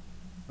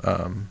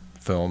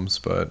 films,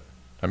 but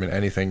I mean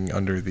anything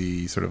under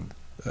the sort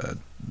of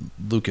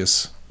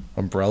Lucas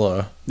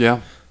umbrella,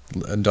 Yeah.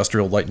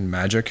 Industrial Light and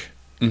Magic.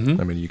 Mm-hmm.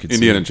 I mean, you could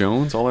Indiana see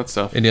Jones, all that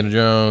stuff. Indiana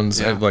Jones,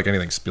 Yeah. like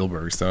anything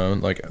Spielberg's done,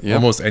 like Yep.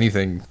 almost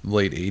anything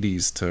late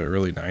 80s to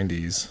early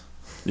 90s.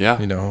 Yeah.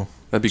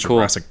 That'd be cool.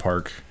 Jurassic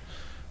Park.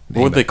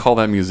 What would they call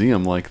that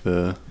museum? Like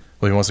the...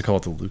 Well, he wants to call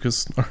it the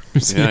Lucas Art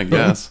Museum. Yeah, I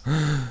guess.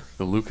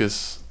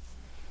 The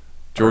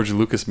George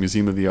Lucas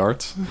Museum of the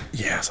Arts.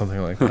 Yeah,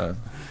 something like that.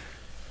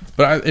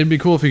 But it'd be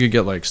cool if he could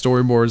get like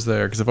storyboards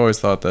there, because I've always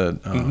thought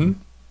that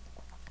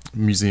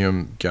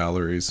museum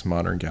galleries,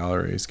 modern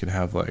galleries, could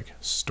have like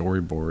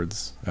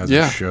storyboards as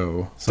Yeah, a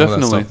show. Some of that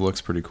definitely. stuff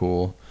looks pretty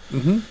cool.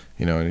 Mm-hmm.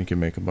 And you can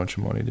make a bunch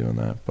of money doing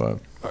that. But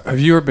Have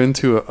you ever been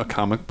to a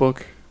comic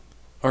book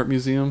art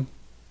museum?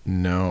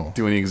 no,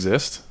 Do any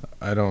exist?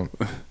 I don't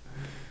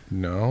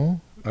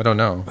know. I don't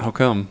know. How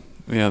come?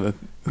 Yeah,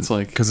 it's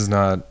like... Because it's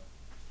not.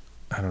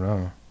 I don't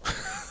know.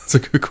 It's a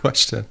good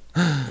question.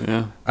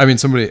 Yeah. I mean,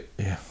 somebody.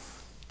 Yeah.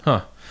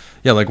 Huh.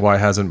 Yeah, like why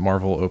hasn't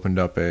Marvel opened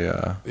up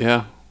a.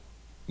 Yeah.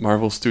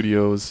 Marvel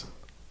Studios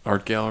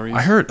art galleries.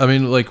 I heard. I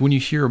mean, like when you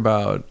hear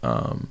about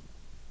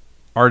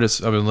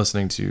artists, I've been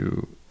listening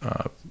to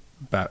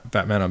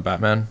Batman on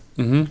Batman.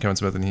 Mm-hmm. Kevin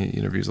Smith, and he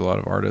interviews a lot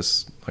of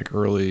artists, like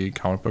early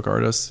comic book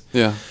artists,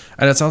 Yeah.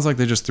 and it sounds like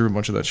they just threw a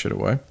bunch of that shit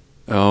away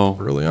Oh,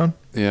 early on.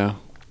 yeah.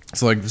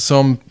 So like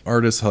some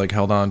artists like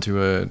held on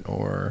to it,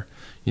 or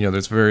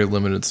there's very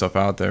limited stuff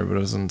out there, but it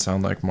doesn't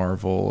sound like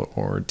Marvel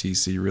or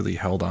DC really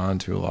held on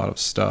to a lot of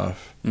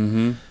stuff.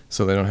 Mm-hmm.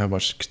 So they don't have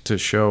much to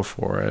show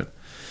for it.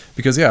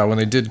 Because when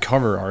they did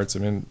cover arts, I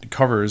mean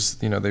covers,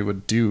 they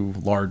would do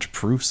large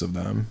proofs of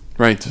them,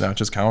 Right. not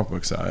just comic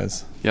book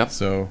size. Yep.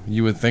 So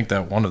you would think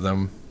that one of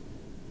them,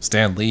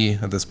 Stan Lee,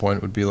 at this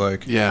point would be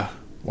like, Yeah.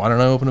 why don't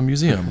I open a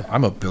museum?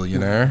 I'm a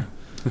billionaire.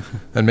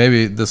 And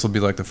maybe this will be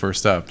like the first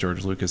step.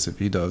 George Lucas, if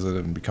he does it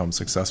and becomes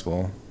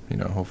successful,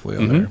 hopefully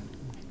other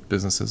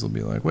businesses will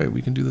be like, wait,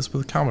 we can do this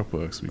with comic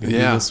books. We can do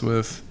this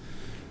with...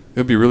 It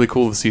would be really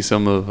cool to see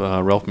some of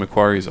Ralph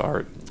McQuarrie's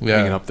art Yeah.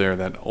 hanging up there,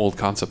 that old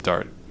concept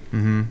art.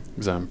 Mm-hmm.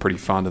 Because I'm pretty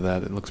fond of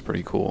that. It looks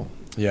pretty cool.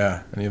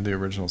 Yeah, any of the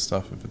original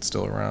stuff, if it's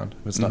still around.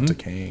 If it's not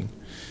decaying.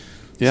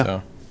 Yeah.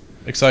 So,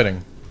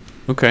 exciting.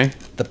 Okay.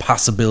 The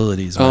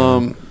possibilities,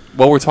 man.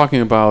 While we're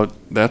talking about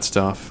that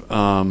stuff,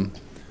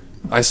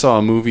 I saw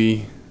a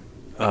movie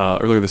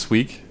earlier this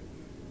week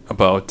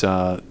about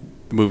the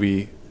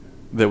movie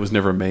that was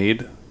never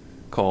made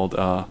called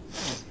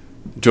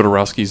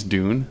Jodorowsky's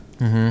Dune.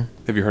 Mm-hmm.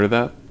 Have you heard of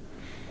that?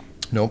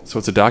 Nope. So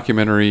it's a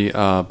documentary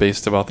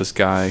based about this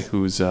guy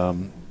who's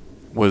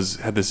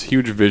had this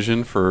huge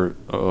vision for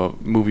a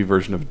movie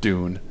version of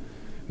Dune.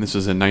 And this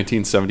was in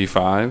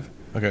 1975,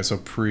 Okay, so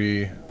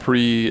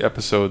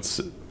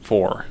pre-episodes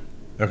 4.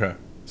 Okay.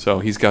 So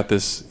he's got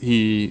this.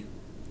 It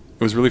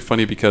was really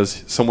funny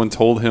because someone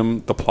told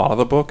him the plot of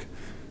the book,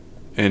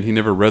 and he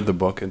never read the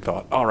book and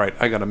thought, "All right,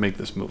 I got to make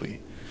this movie."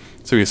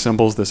 So he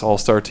assembles this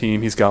all-star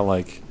team. He's got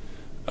like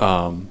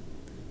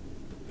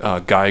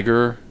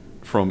Geiger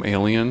from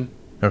Alien,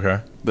 Okay.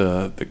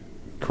 the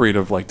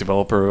creative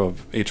developer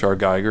of H.R.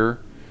 Geiger.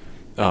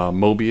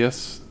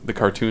 Mobius, the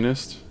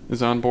cartoonist,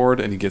 is on board,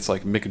 and he gets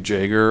like Mick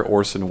Jagger,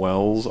 Orson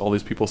Welles, all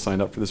these people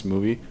signed up for this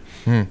movie.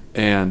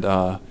 And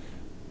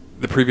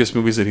the previous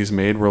movies that he's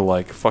made were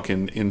like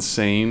fucking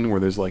insane, where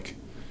there's like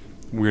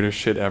weirdest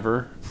shit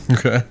ever.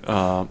 Okay.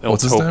 El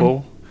What's his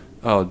Topo,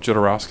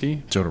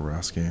 Jodorowsky.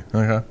 Jodorowsky.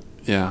 Okay.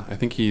 Yeah, I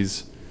think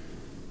he's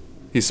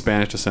He's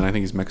Spanish descent. I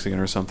think he's Mexican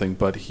or something.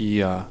 But he's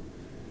going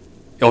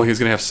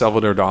to have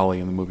Salvador Dali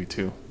in the movie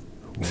too.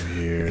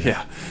 Weird.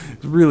 Yeah,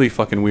 it's really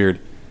fucking weird.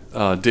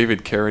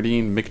 David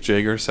Carradine, Mick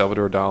Jagger,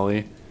 Salvador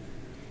Dali.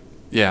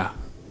 Yeah,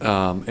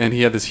 and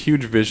he had this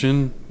huge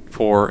vision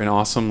for an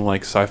awesome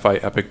like sci-fi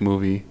epic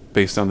movie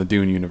based on the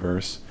Dune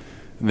universe.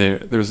 And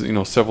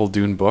there's several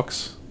Dune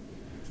books,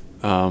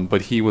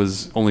 but he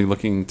was only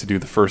looking to do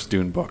the first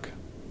Dune book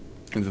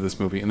into this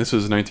movie. And this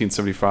was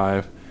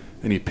 1975,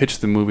 and he pitched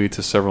the movie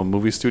to several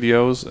movie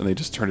studios, and they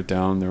just turned it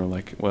down. They were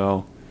like,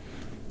 "Well,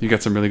 you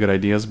got some really good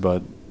ideas,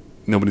 but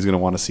nobody's going to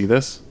want to see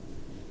this."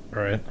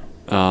 Right.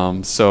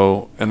 And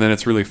then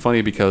it's really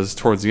funny because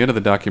towards the end of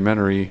the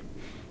documentary,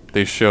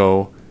 they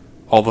show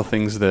all the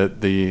things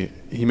that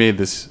he made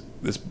this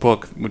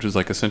book, which was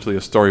like essentially a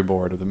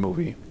storyboard of the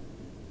movie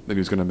that he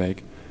was going to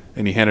make,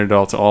 and he handed it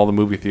all to all the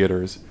movie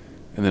theaters,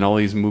 and then all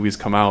these movies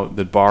come out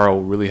that borrow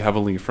really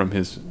heavily from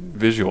his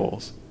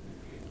visuals,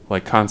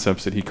 like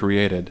concepts that he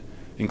created,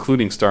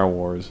 including Star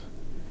Wars.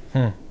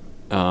 And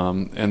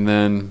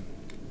then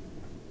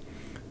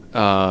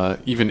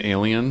even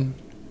Alien,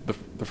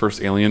 the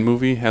first Alien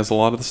movie, has a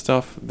lot of the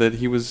stuff that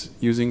he was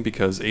using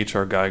because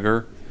H.R.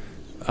 Geiger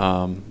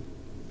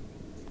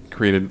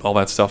created all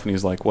that stuff, and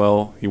he's like,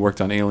 well, he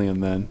worked on Alien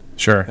then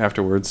Sure.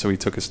 afterwards, so he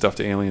took his stuff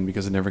to Alien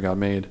because it never got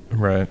made.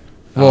 Right.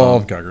 Well, all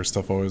of Geiger's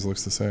stuff always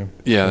looks the same.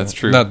 Yeah, that's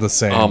true. Not the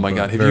same. Oh my but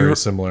God, have very you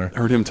similar.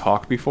 heard him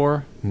talk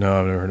before?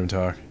 No, I've never heard him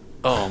talk.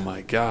 Oh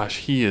my gosh,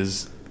 he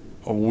is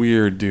a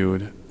weird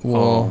dude.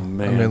 Well, Oh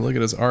man. I mean, look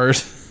at his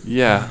art.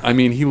 Yeah, I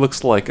mean, he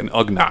looks like an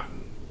Ugnaught.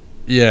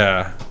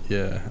 Yeah.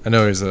 I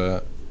know he's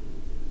a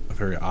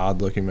very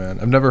odd-looking man.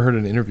 I've never heard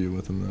an interview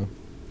with him though.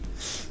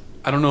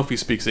 I don't know if he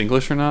speaks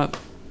English or not,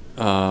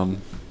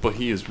 but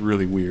he is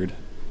really weird.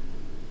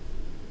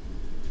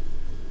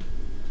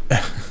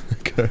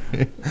 Okay.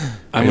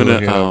 I'm Are you gonna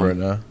looking it up right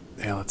now.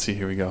 Yeah, let's see.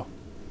 Here we go.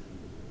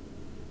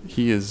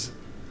 He is.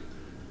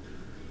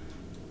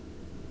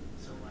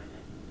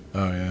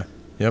 Oh yeah.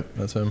 Yep,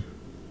 that's him.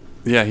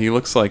 Yeah, he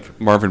looks like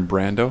Marvin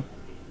Brando.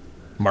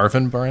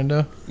 Marvin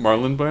Brando.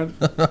 Marlon Brando.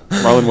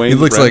 Marlon Wayne. He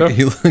looks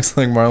Brando?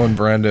 like Marlon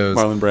Brando's.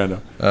 Marlon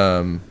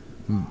Brando.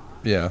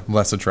 Yeah,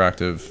 less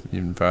attractive,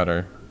 even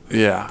fatter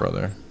Yeah,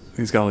 brother.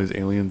 he's got all these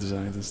alien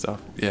designs and stuff.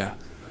 Yeah,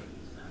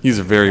 he's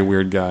a very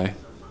weird guy.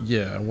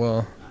 Yeah,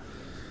 well,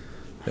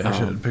 I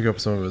should pick up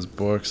some of his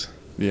books.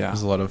 Yeah.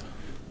 There's a lot of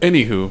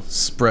Anywho.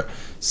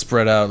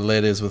 spread out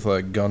ladies with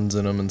like guns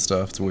in them and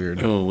stuff. It's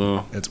weird. Oh,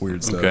 well. It's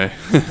weird stuff. Okay.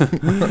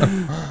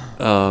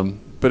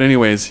 But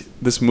anyways,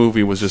 this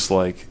movie was just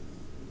like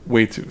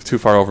way too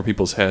far over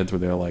people's heads where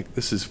they're like,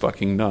 this is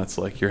fucking nuts.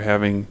 Like you're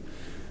having,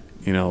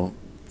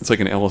 it's like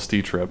an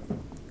LSD trip.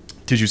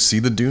 Did you see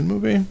the Dune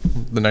movie?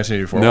 The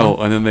 1984 No,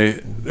 one? and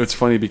then it's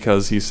funny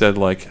because he said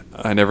like,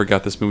 I never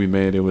got this movie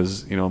made. It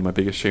was, my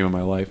biggest shame in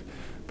my life.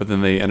 But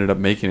then they ended up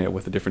making it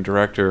with a different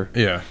director.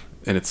 Yeah.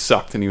 And it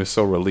sucked, and he was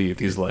so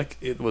relieved. He's like,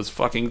 it was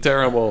fucking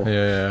terrible.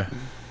 Yeah.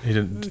 He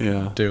didn't.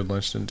 Yeah. David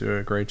Lynch didn't do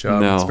a great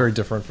job. No. It's very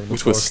different from the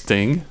Which book. was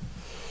Sting.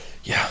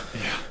 Yeah.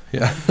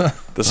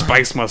 The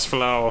spice must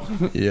flow.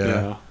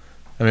 Yeah.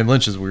 I mean,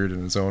 Lynch is weird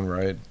in his own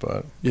right,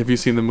 but Have you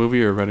seen the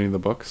movie or read any of the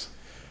books?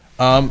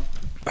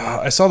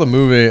 I saw the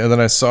movie, and then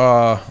I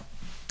saw,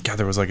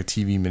 there was like a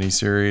TV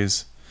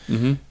miniseries,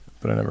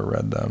 but I never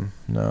read them.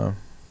 No.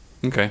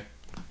 Okay.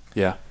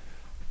 Yeah.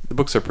 The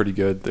books are pretty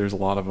good. There's a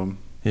lot of them.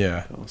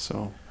 Yeah.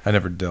 So. I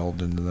never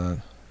delved into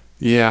that.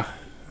 Yeah.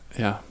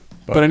 Yeah.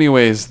 But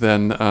anyways,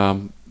 then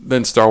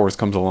Star Wars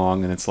comes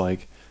along, and it's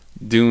like,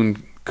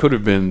 Dune could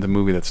have been the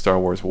movie that Star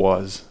Wars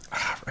was.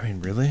 I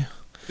mean, really?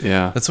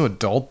 Yeah. That's so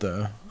adult,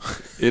 though.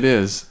 It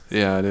is.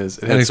 Yeah, it is.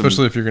 It And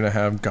especially if you're going to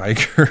have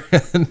Geiger.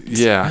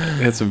 Yeah,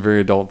 it had some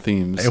very adult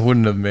themes. It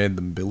wouldn't have made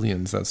the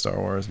billions that Star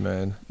Wars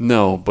made.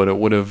 No, but it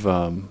would have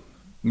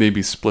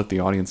maybe split the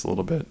audience a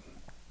little bit.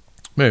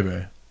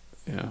 Maybe.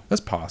 Yeah.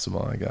 That's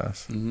possible, I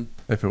guess. Mm-hmm.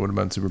 If it would have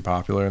been super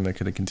popular and they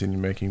could have continued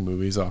making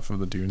movies off of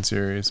the Dune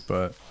series,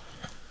 but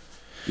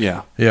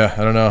Yeah. yeah,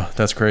 I don't know.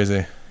 That's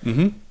crazy.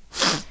 Mm-hmm.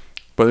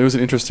 But it was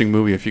an interesting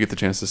movie if you get the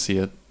chance to see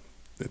it.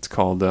 It's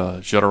called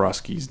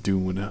Jodorowsky's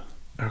Dune.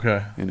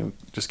 Okay. And it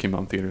just came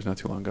out in theaters not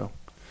too long ago.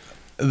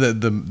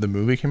 The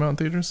movie came out in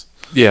theaters?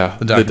 Yeah,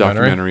 The the documentary?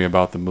 documentary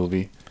about the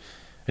movie.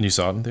 And you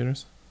saw it in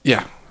theaters?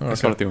 Yeah, Oh, I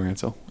saw it okay. at the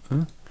Oriental.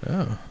 Huh?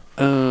 Oh.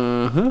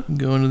 Uh-huh.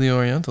 Going to the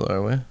Oriental,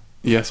 are we?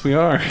 Yes, we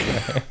are.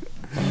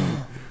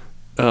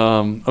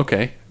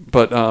 Okay.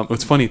 But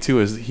what's funny, too,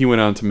 is he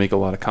went on to make a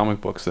lot of comic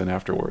books then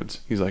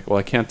afterwards. He's like, well,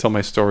 I can't tell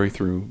my story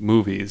through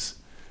movies,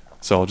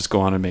 so I'll just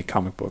go on and make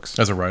comic books.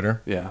 As a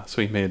writer? Yeah,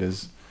 so he made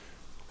his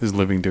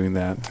living doing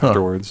that Huh.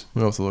 afterwards.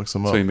 We'll have to look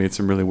some up. So he made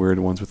some really weird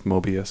ones with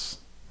Mobius.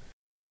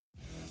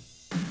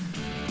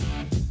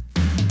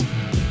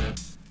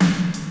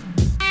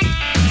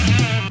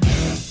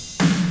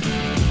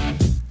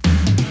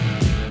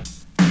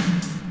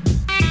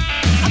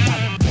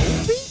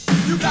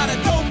 You got a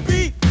dope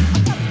beat.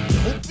 I got a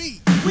dope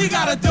beat. We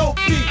got a dope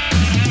beat.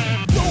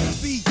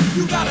 Dope beat.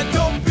 You got a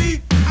dope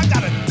beat. I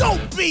got a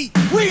dope beat.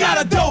 We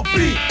got a dope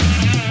beat.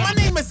 My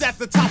name is at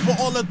the top of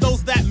all of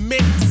those that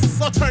mix.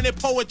 While turning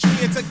poetry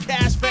into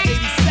cash for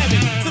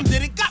 87. Some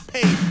did it, got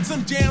paid.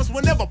 Some jams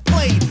were never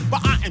played.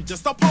 But I am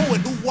just a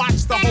poet who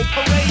watched the whole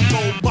parade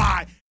go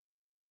by.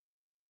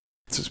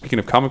 So speaking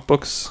of comic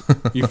books,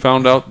 you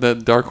found out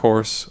that Dark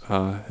Horse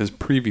has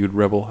previewed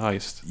Rebel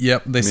Heist.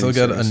 Yep, they still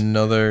got Miniseries.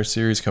 another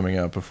series coming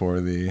out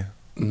before the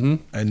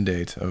end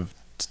date of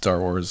Star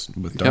Wars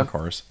with Dark Yep.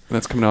 Horse.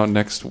 That's coming out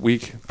next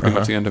week, pretty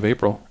much the end of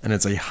April. And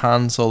it's a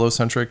Han Solo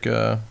centric.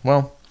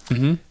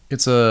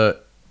 It's the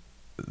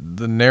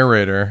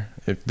narrator.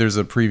 If there's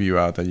a preview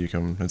out that you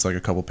can, it's like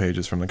a couple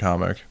pages from the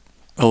comic.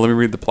 Oh, let me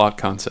read the plot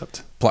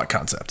concept. Plot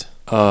concept.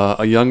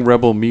 A young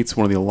rebel meets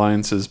one of the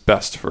Alliance's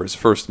best for his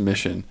first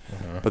mission,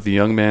 but the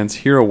young man's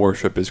hero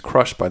worship is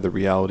crushed by the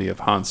reality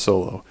of Han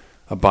Solo.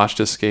 A botched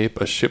escape,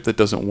 a ship that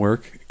doesn't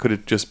work. Could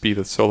it just be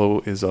that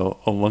Solo is a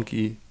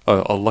lucky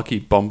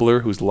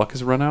bumbler whose luck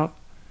has run out?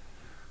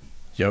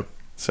 Yep.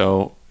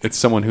 So it's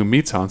someone who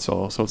meets Han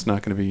Solo, so it's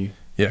not going to be...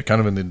 Yeah,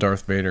 kind of in the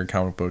Darth Vader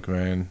comic book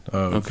vein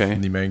of Okay.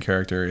 the main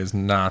character is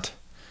not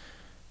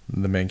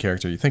the main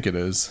character you think it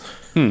is.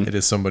 It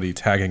is somebody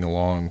tagging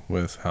along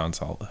with Han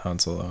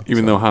Solo.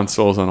 Even though Han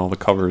Solo's on all the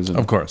covers and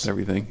Of course.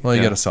 everything. Well, you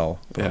Yeah. got to sell.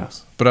 Yeah.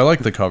 Those. But I like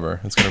the cover.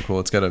 It's kind of cool.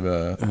 It's got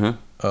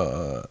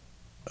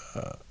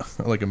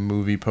like a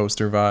movie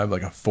poster vibe,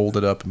 like a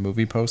folded up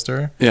movie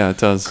poster, Yeah, it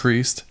does.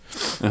 creased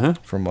Uh-huh.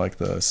 from like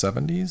the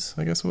 70s,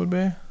 I guess it would be.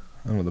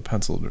 I don't know,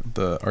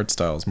 the art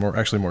style is more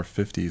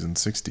 50s and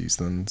 60s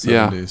than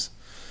 70s.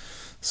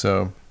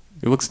 So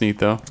It looks neat,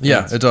 though.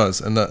 yeah, it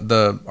does, and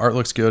the art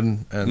looks good,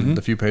 and Mm-hmm.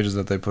 the few pages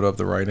that they put up,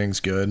 the writing's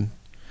good.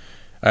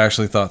 I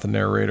actually thought the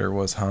narrator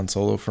was Han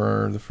Solo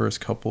for the first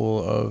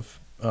couple of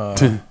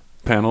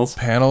Panels.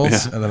 panels,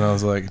 Yeah. and then I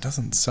was like, it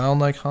doesn't sound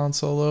like Han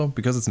Solo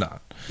because it's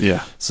not.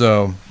 Yeah.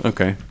 So,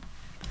 Okay.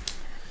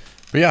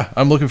 but yeah,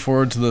 I'm looking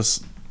forward to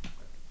this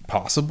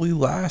possibly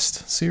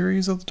last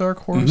series of the Dark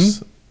Horse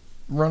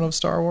Mm-hmm. run of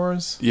Star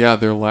Wars. Yeah,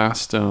 their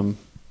last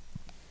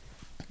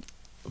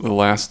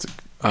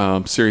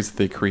series that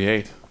they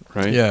create,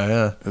 right?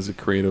 Yeah. As a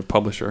creative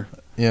publisher.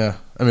 I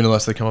mean,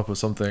 unless they come up with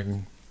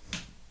something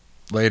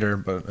later,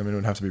 but I mean, it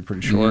would have to be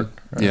pretty short.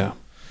 right? Yeah.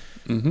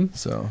 Mm-hmm.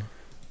 So,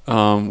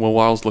 Well,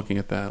 while I was looking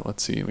at that,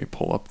 let's see. Let me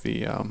pull up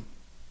the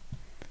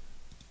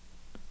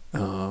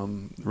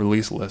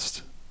release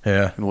list,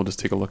 yeah, and we'll just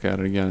take a look at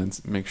it again and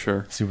make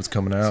sure. see what's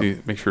coming out.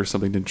 Make sure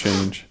something didn't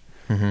change.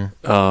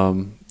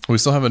 Mm-hmm. We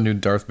still have a new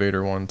Darth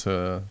Vader one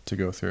to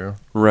go through.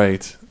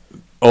 Right.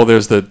 Oh,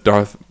 there's the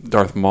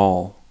Darth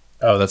Maul.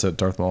 Oh, that's it,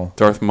 Darth Maul.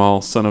 Darth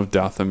Maul, son of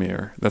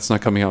Dathomir. That's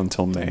not coming out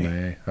until May.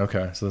 May.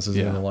 Okay, so this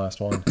isn't Yeah. the last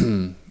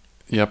one.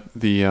 Yep.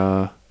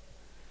 The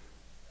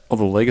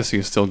Legacy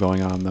is still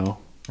going on though.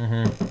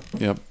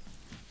 Mm-hmm. Yep.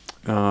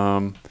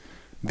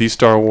 The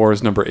Star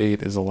Wars number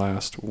 8 is the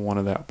last one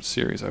of that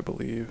series, I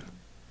believe.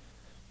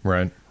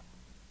 Right.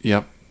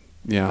 Yep.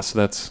 Yeah.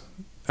 So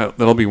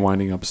that'll be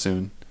winding up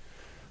soon.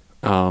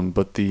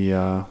 But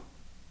the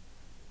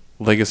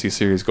Legacy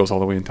series goes all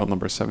the way until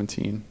number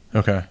 17.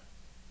 Okay.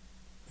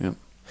 Yep.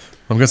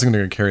 I'm guessing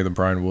they're gonna carry the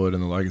Brian Wood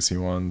and the Legacy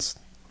ones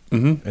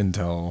Mm-hmm.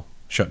 until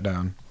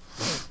shutdown.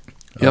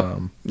 Yep.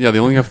 Yeah. They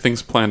only have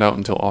things planned out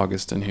until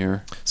August in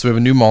here. So we have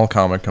a new Maul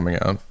comic coming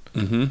out,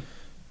 Mm-hmm.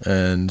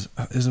 and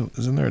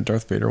isn't there a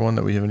Darth Vader one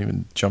that we haven't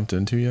even jumped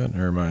into yet?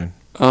 Or am I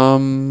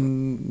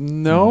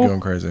No. going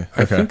crazy?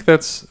 I think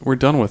we're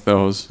done with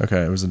those.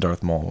 Okay, it was the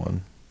Darth Maul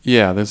one.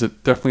 Yeah, there's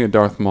definitely a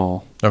Darth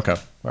Maul. Okay,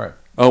 all right.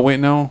 Oh wait,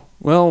 no.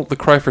 Well, the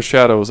Cry for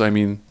Shadows. I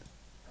mean,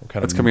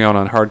 Kind that's coming out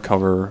on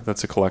hardcover.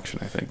 That's a collection,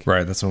 I think.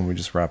 Right, that's the one we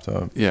just wrapped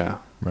up. Yeah.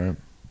 Right.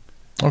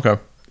 Okay.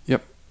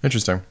 Yep.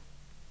 Interesting.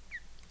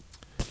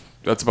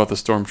 That's about the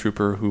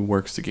stormtrooper who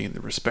works to gain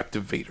the respect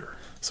of Vader.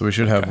 So we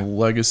should have Okay.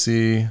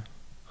 Legacy,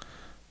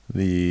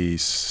 the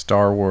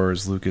Star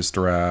Wars Lucas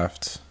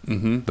draft,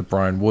 Mm-hmm. the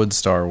Brian Wood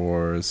Star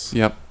Wars,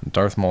 Yep.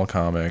 Darth Maul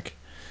comic,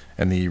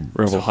 and the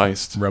Rebel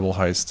Heist. Rebel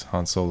Heist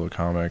Han Solo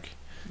comic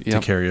to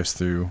Yep. carry us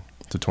through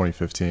to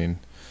 2015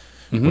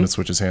 Mhm. when it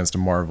switches hands to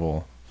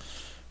Marvel.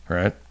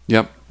 Right?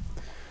 Yep.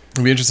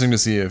 It'll be interesting to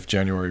see if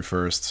January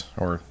 1st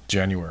or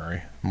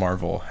January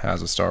Marvel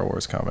has a Star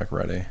Wars comic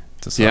ready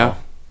to sell. Yeah.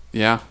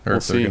 Yeah. Or We'll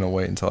if they're see. going to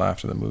wait until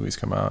after the movies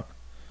come out.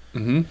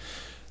 Mm-hmm.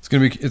 It's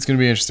gonna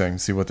be interesting to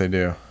see what they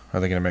do. Are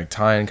they gonna make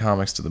tie-in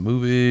comics to the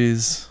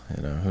movies?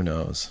 You know, who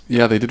knows?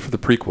 Yeah, they did for the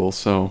prequel,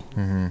 so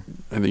Mm-hmm.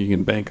 I think you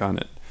can bank on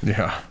it.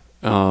 Yeah.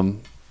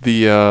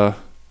 The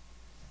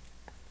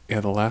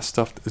last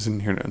stuff isn't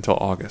here until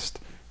August.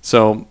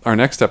 So our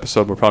next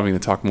episode, we're probably going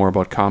to talk more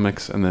about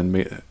comics, and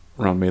then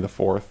around May the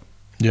 4th,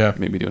 Yeah.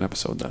 maybe do an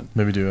episode then.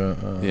 Maybe do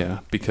a. Yeah,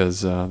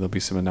 because there'll be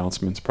some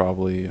announcements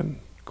probably and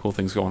cool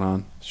things going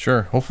on.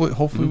 Sure. Hopefully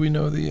we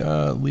know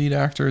the lead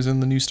actors in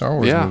the new Star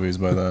Wars Yeah. movies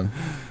by then.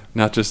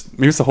 Not just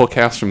maybe it's the whole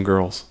cast from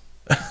Girls.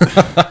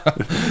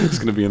 It's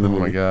going to be in the Oh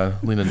movie. my God,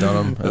 Lena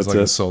Dunham as That's like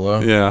a it. Solo.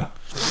 Yeah,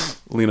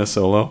 Lena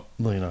Solo.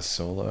 Lena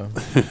Solo.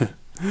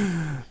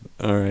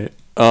 All right.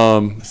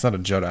 It's not a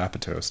Judd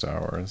Apatow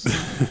Star Wars.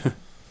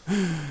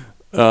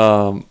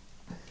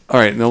 All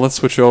right, now let's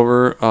switch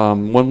over.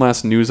 One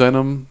last news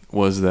item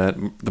was that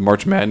the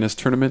March Madness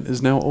tournament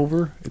is now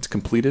over. It's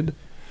completed.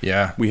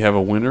 Yeah. We have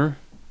a winner.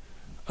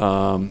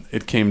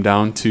 It came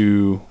down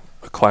to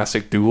a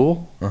classic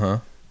duel.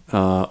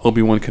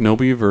 Obi-Wan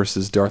Kenobi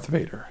versus Darth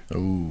Vader.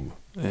 Ooh.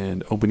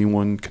 And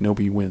Obi-Wan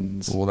Kenobi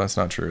wins. Well, that's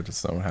not true.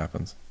 That's not what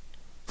happens.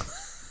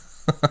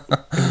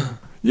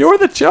 You're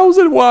the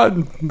chosen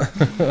one.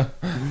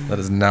 That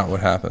is not what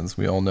happens.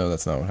 We all know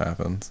that's not what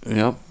happens.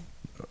 Yep.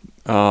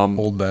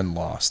 Old Ben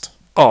lost.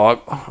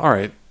 Oh, all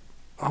right.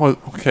 Oh,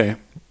 okay.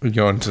 We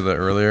go into the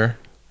earlier.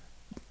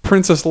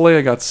 Princess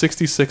Leia got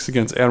 66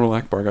 against Admiral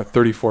Akbar got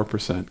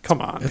 34%.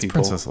 Come on, It's people.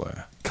 Princess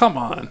Leia. Come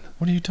on.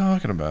 What are you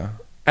talking about?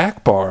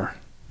 Akbar.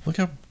 Look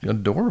how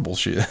adorable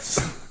she is.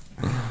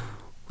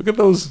 Look at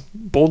those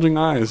bulging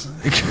eyes.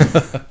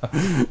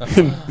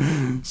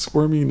 And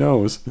squirmy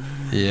nose.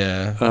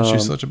 Yeah.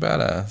 She's such a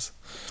badass.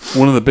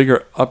 One of the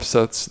bigger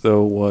upsets,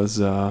 though, was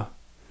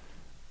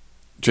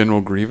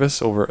General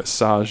Grievous over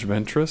Asajj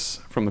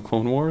Ventress from the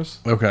Clone Wars.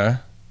 Okay.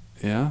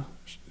 Yeah.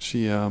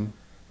 She,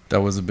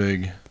 That was a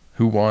big...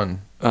 Who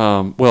won?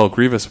 well,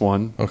 Grievous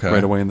won Okay.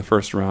 right away in the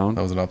first round.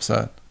 That was an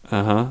upset.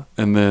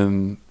 And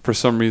then, for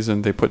some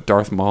reason, they put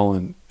Darth Maul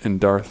and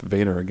Darth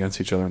Vader against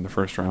each other in the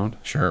first round.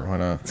 Sure, why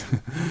not?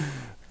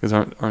 Because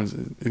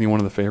aren't any one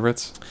of the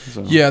favorites?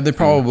 So, Yeah, they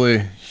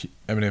probably...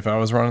 I mean, if I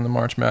was running the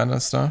March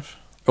Madness stuff...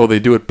 Oh, they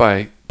do it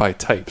by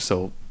type.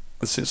 So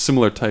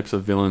similar types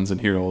of villains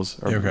and heroes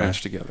are Okay.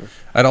 matched together.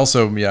 I'd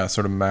also,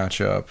 sort of match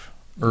up...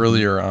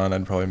 Earlier on,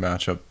 I'd probably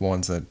match up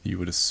ones that you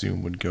would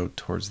assume would go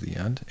towards the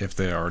end if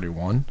they already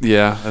won.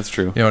 Yeah, that's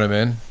true. You know what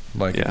I mean?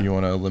 Like, Yeah. if you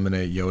want to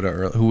eliminate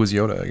Yoda... Who was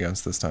Yoda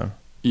against this time?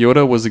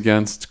 Yoda was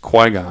against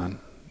Qui-Gon.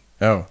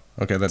 Oh,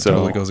 okay, that So-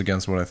 totally goes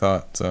against what I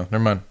thought. So, never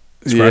mind.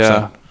 Scratch Yeah,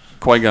 that.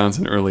 Qui-Gon's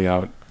an early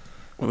out.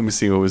 Well, let me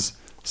see. It was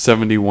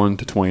 71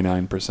 to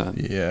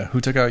 29%. Yeah, who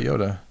took out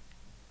Yoda?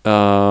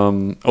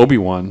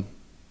 Obi-Wan,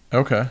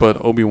 Okay.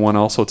 but Obi-Wan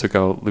also took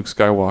out Luke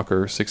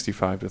Skywalker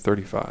 65 to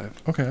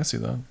 35. Okay, I see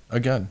that.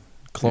 Again,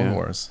 Clone Yeah.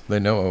 Wars. They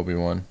know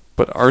Obi-Wan.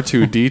 But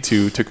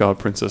R2-D2 took out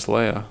Princess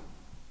Leia.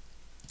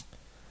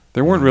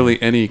 There weren't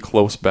really any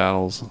close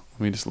battles. Let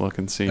me just look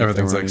and see. if there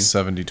Everything's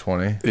were like any.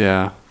 70-20.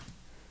 Yeah.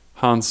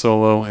 Han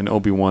Solo and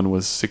Obi-Wan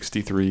was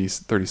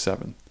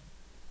 63-37.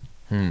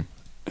 Hmm.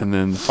 And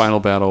then the final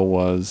battle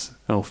was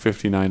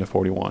 59 to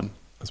 41.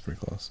 That's pretty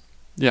close.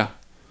 Yeah.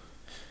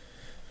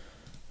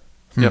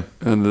 Hmm. Yep.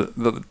 And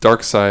the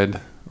dark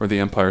side, or the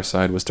Empire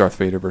side, was Darth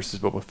Vader versus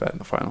Boba Fett in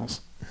the finals,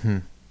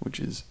 which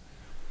is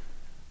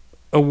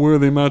a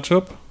worthy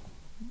matchup.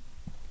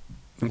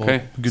 Okay.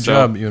 Well, good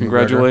job, Ewan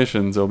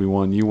Congratulations,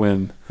 Obi-Wan. You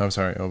win. I'm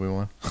sorry,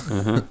 Obi-Wan.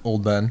 Uh-huh.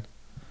 Old Ben.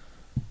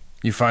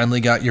 You finally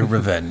got your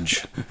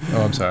revenge.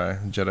 Oh, I'm sorry.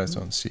 Jedis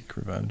don't seek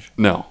revenge.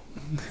 No.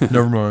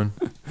 Never mind.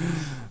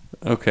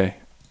 Okay.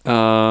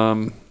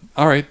 All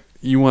right.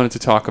 You wanted to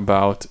talk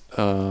about,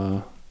 you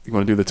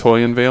want to do the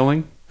toy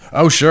unveiling?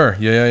 Oh, sure.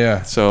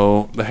 Yeah.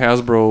 So the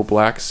Hasbro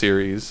Black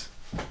Series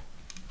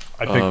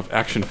of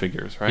action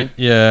figures, right?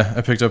 Yeah,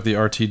 I picked up the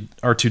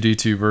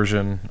R2-D2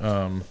 version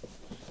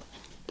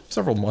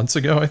several months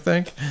ago, I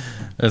think.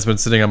 And it's been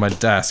sitting on my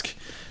desk.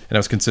 And I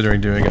was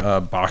considering doing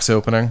a box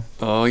opening.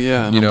 Oh,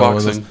 yeah, an One of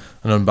unboxing. those-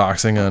 an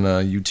unboxing on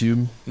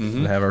YouTube.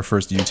 And have our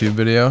first YouTube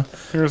video.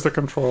 Here's the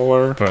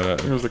controller.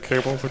 But Here's the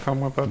cable to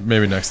come with it.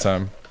 maybe next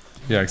time.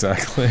 Yeah,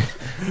 exactly.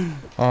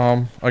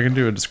 I can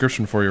do a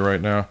description for you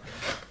right now.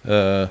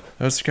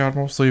 It's got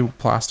mostly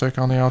plastic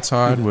on the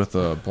outside with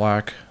a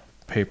black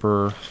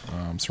paper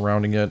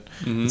surrounding it.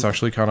 It's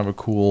actually kind of a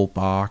cool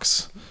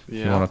box. If you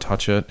Yeah. want to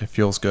touch it, it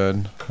feels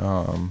good.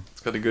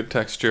 It's got a good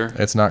texture.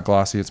 It's not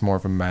glossy. It's more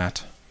of a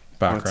matte What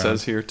background. it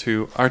says here,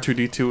 too,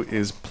 R2-D2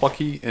 is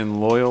plucky and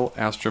loyal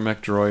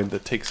astromech droid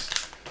that takes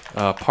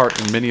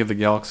part in many of the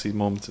Galaxy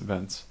Moments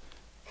events.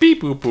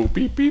 Beep, boop, boop,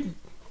 beep, beep.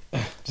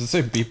 Does it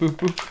say beep boop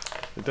boop?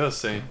 It does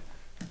say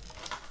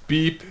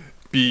beep,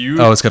 beep.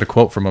 Oh, it's got a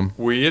quote from him.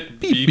 Wait,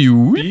 Beep, beep,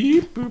 beep.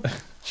 beep, boop.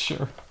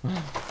 Sure.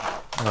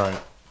 All right.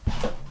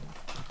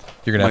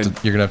 You're gonna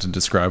have to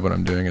describe what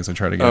I'm doing as I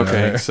try to get it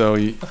Okay, out. so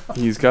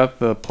he's got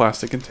the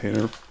plastic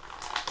container.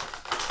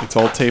 It's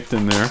all taped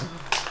in there.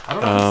 I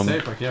don't know if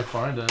it's safe. I can't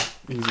find it.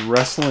 He's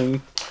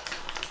wrestling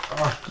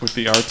with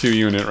the R2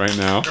 unit right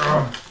now.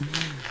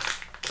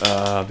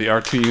 The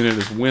R2 unit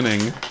is winning.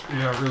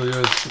 Yeah, it really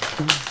is.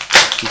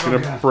 He's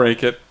gonna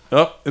break it.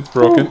 Oh, it's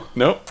broken. Ooh.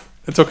 Nope,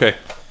 it's okay.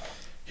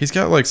 He's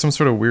got like some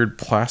sort of weird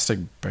plastic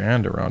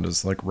band around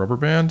his like rubber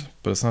band,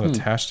 but it's not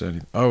attached to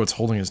anything. Oh, it's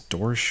holding his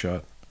doors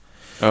shut.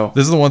 Oh,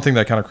 This is the one thing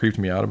that kind of creeped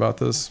me out about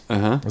this.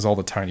 uh-huh. Was all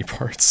the tiny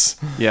parts.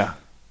 Yeah.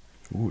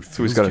 Ooh, it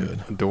So he's feels got good.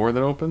 a door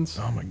that opens.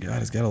 Oh my god,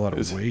 he's got a lot of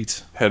His-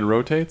 weight. Head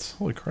rotates.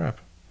 Holy crap!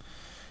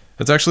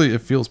 It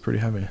feels pretty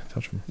heavy.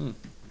 Touch him.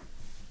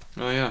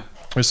 Oh yeah.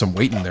 There's some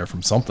weight in there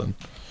from something.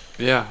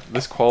 Yeah,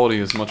 this quality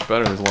is much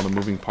better. There's a lot of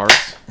moving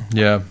parts.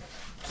 Yeah.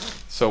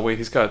 So wait,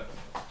 he's got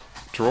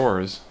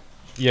drawers.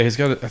 Yeah, he's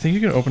got. I think you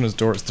can open his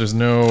doors. There's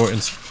no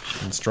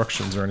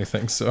instructions or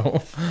anything,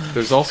 so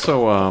There's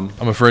also, I'm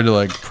afraid to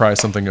like pry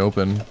something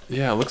open.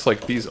 yeah, it looks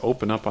like these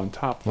open up on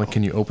top. Like,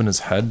 can you open his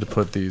head to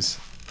put these?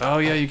 Oh,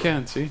 yeah, you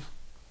can, see?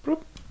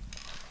 Boop.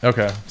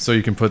 Okay, so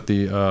you can put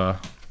the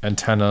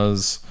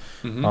antennas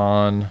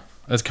on.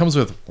 It comes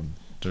with.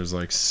 There's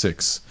like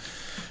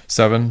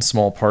 7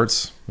 small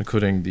parts,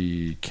 including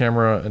the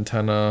camera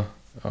antenna.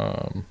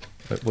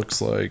 It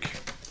looks like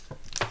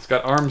It's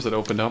got arms that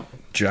opened up.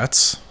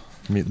 jets.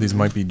 I mean, these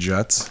might be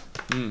jets.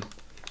 Mm.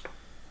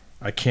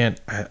 I can't.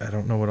 I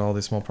don't know what all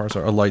these small parts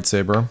are. A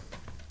lightsaber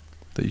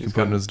that you can He's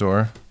put in got- his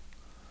door.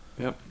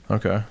 Yep.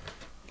 Okay.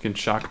 You can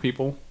shock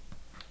people.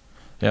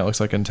 Yeah, it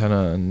looks like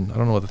antenna, and I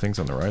don't know what the things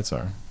on the rights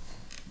are.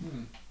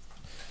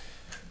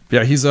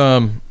 Yeah, he's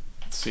Let's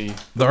see.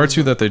 the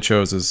R2 that they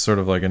chose is sort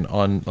of like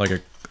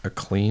a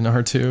clean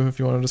R2, if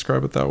you want to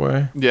describe it that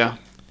way. Yeah.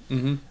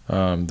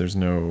 Mm-hmm. There's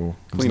no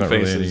Clean there's not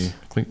faces. Really any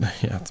clean.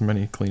 Yeah, it's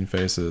many clean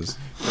faces.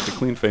 Got the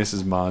Clean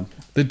Faces mod.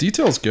 The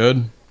detail's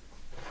good.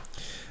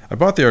 I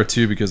bought the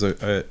R2 because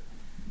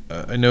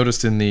I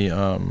noticed in the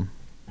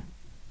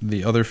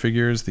other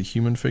figures, the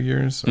human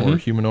figures or Mhm.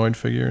 humanoid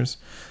figures,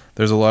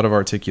 there's a lot of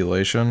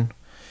articulation,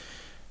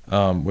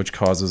 which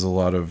causes a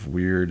lot of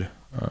weird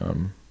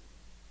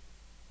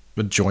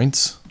the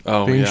joints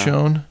Oh, being yeah.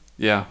 shown.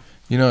 Yeah.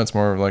 You know, it's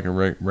more of like a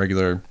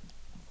regular.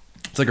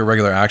 It's like a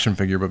regular action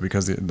figure, but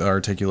because the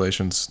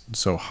articulation's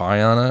so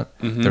high on it,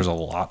 Mhm. there's a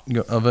lot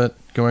of it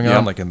going Yeah.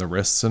 on, like in the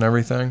wrists and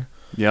everything.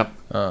 Yep.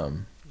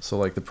 So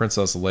like the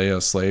Princess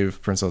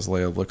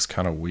Leia looks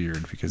kind of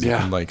weird because you Yeah.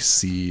 can like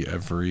see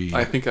every.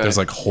 I think there's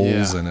like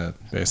holes yeah. in it,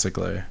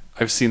 basically.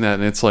 I've seen that,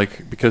 and it's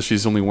like, because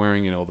she's only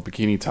wearing, the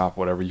bikini top,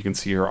 whatever, you can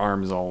see her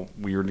arms all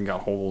weird and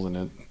got holes in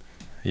it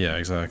Yeah,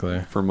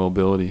 exactly. for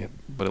mobility,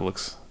 but it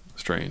looks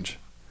strange.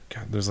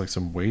 God, there's like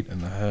some weight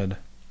in the head.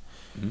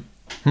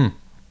 Mhm.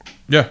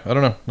 Yeah, I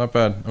don't know. Not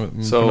bad.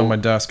 I'm So, putting it on my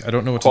desk. I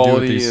don't know what to do with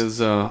Quality these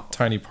is,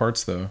 tiny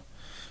parts though.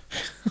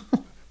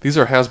 these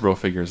are Hasbro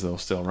figures, though,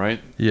 still,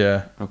 right?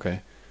 Yeah.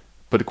 Okay.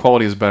 But the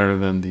quality is better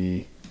than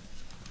the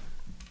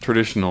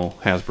traditional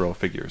Hasbro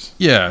figures.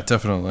 Yeah,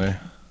 definitely.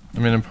 I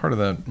mean, and part of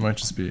that might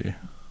just be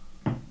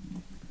And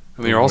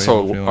The they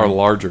also weight feeling. are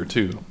larger,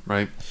 too,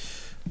 right?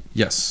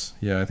 yes.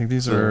 Yeah, I think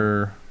these So-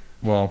 are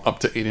well. Up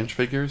to 8-inch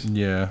figures.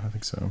 Yeah, I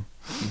think so.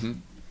 Mm-hmm.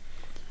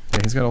 Yeah,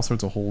 he's got all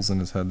sorts of holes in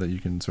his head that you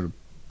can sort of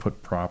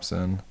put props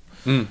in.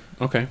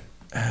 Okay.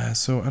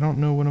 So I don't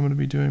know what I'm going to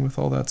be doing with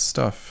all that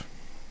stuff.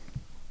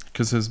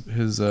 Because his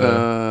he's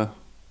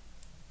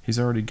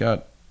already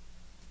got.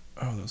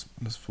 Oh, those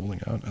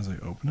folding out as I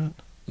open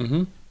it.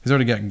 Mm-hmm. He's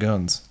already got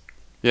guns.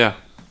 Yeah.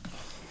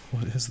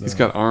 What is that? He's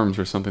got arms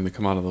or something that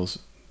come out of those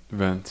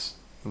vents.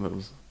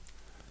 Those.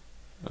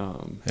 Yeah,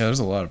 there's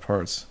a lot of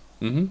parts.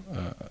 Mm-hmm.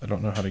 I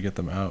don't know how to get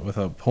them out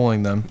without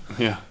pulling them.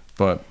 Yeah.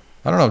 But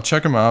I don't know.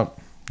 Check them out.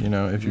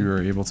 If you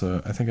were able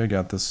to. I think I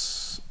got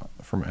this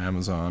from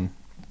Amazon.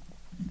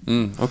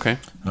 Okay.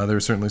 They were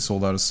certainly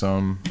sold out of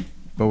some.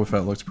 Boba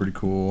Fett looks pretty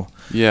cool.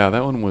 Yeah,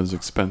 that one was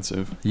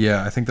expensive.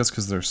 Yeah, I think that's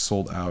because they're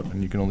sold out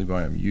and you can only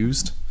buy them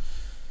used.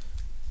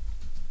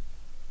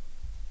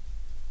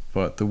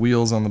 But the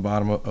wheels on the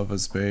bottom of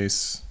his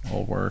base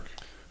all work.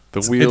 The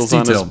It's wheels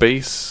on his detailed.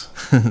 base.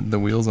 The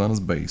wheels on his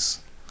base.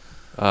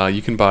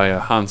 You can buy a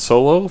Han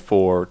Solo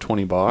for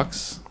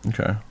 $20.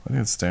 Okay, I think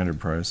it's standard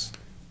price.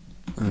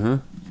 Uh-huh.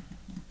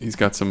 He's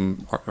got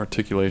some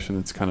articulation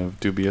that's kind of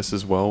dubious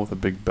as well, with a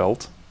big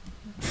belt.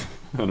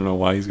 I don't know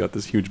why he's got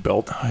this huge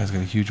belt. Oh, he's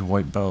got a huge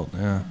white belt.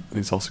 Yeah. And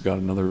he's also got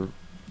another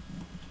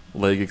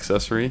leg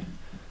accessory.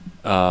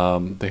 They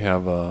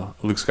have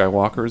Luke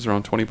Skywalker's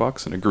around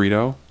 $20 and a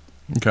Greedo.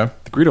 Okay.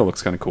 The Greedo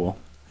looks kind of cool.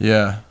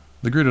 Yeah,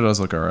 the Greedo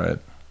does look alright.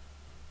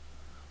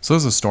 So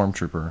does a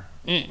Stormtrooper.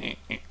 But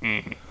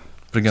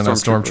again, that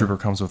Stormtrooper. Stormtrooper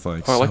comes with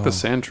like. Oh, I like the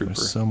so- Sand There's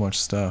Trooper. so much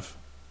stuff.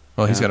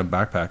 Well, he's Yeah. got a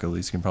backpack at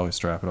least. You can probably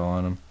strap it all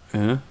on him.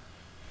 Yeah.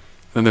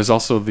 Then there's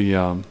also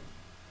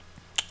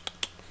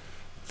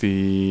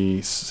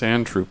the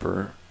Sand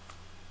Trooper,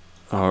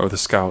 or the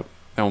Scout.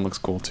 That one looks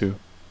cool too.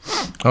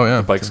 Oh yeah,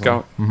 The Bike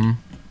Scout. Mm-hmm.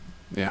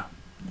 Yeah.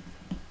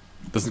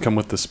 Doesn't come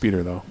with the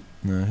speeder though.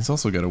 Yeah, he's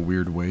also got a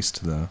weird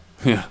waist though.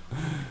 Yeah.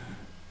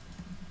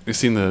 You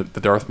seen the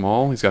Darth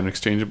Maul? He's got an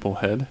exchangeable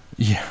head.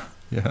 Yeah,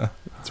 yeah.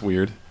 That's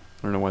weird.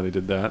 I don't know why they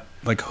did that.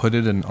 Like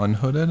hooded and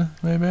unhooded,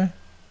 maybe.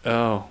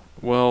 Oh,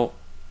 well,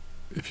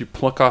 if you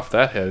pluck off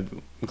that head,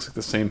 it looks like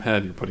the same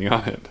head you're putting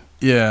on it.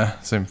 Yeah,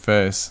 same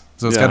face.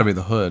 So it's Yeah. got to be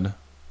the hood.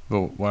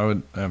 But why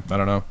would I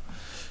don't know?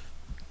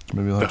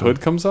 Maybe we'll The have to.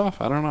 hood comes off?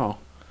 I don't know.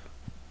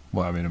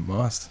 Well, I mean, it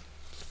must.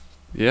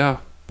 Yeah,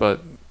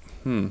 but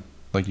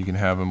Like you can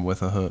have him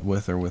with a hood,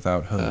 with or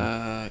without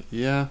hood.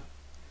 yeah.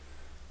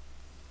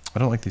 I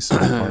don't like these small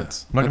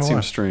parts. I'm not That gonna seems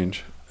lie.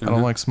 strange. I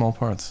don't like small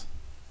parts.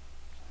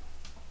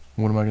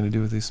 What am I gonna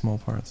do with these small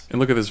parts? And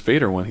look at this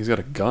Vader one. He's got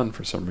a gun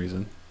for some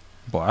reason.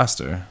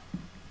 Blaster.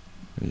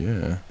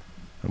 Yeah.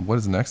 And what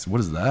is next? What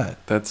is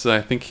that? That's,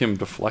 I think, him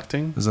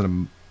deflecting. Is it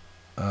a?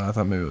 I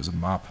thought maybe it was a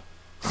mop.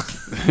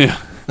 Yeah.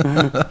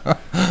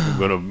 I'm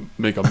gonna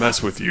make a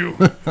mess with you.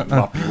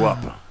 Mop you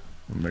up.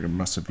 Make a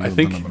mess of you, I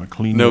think then I'm gonna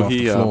clean no, you off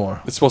he. the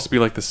floor. It's supposed to be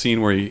like the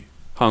scene where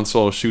Han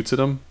Solo shoots at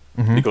him.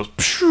 Mhm. He goes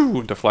pshoo,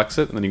 and deflects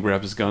it, and then he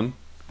grabs his gun.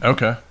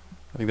 Okay.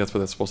 I think that's what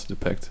that's supposed to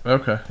depict.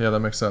 Okay. Yeah, that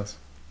makes sense.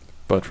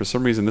 But for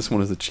some reason, this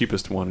one is the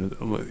cheapest one.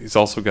 He's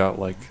also got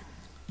like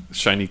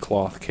shiny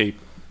cloth cape.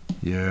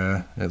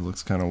 Yeah, it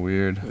looks kind of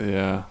weird.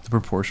 Yeah. The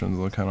proportions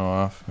look kind of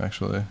off,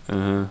 actually.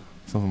 Uh-huh.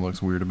 Something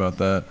looks weird about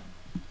that.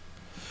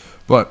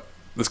 But.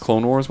 This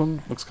Clone Wars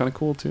one looks kind of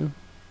cool too.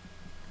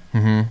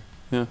 Mm-hmm.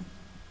 Yeah.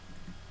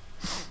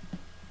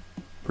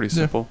 Pretty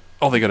simple.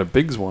 Oh, they got a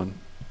Biggs one.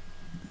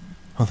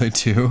 Oh, they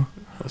do.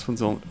 This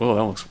one's only. Oh,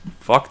 that looks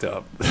fucked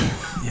up.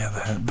 Yeah,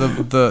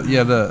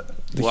 the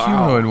Wow.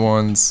 humanoid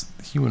ones.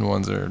 The human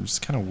ones are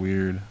just kind of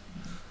weird.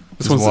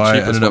 This Which is one's the why I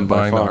cheapest ended up one by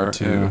buying far. that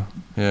too.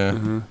 Yeah.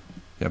 Mhm.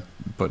 Yeah,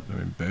 but I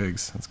mean,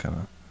 Biggs. That's kind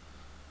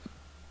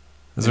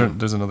of. Yeah.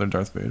 There's another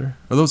Darth Vader.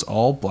 Are those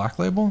all Black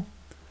Label?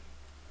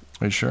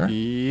 Are you sure?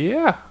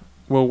 Yeah.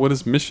 Well, what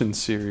is Mission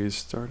Series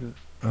started?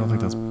 I don't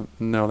think that's.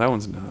 No, that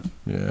one's not.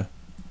 Yeah.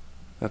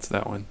 That's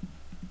that one.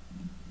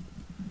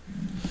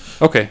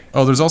 Okay.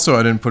 Oh, there's also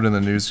I didn't put in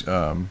the news.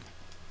 Mhm.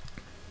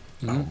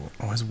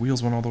 Oh, his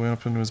wheels went all the way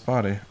up into his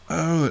body.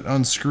 Oh, it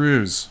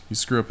unscrews. You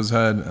screw up his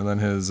head, and then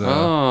his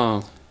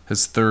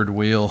third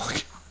wheel,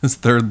 his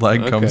third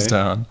leg comes Okay.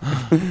 down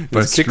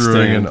by His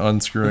screwing and kickstand.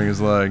 unscrewing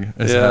his leg,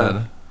 his Yeah.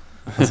 head.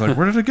 It's like,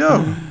 where did it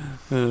go?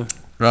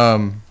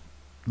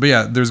 But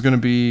yeah, there's going to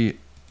be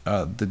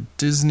the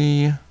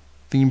Disney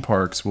theme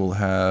parks will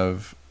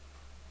have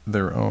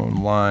their own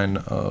line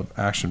of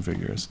action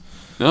figures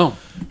No.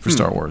 for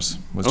Star Wars.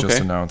 Was just Okay.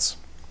 announced.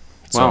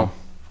 So, Wow.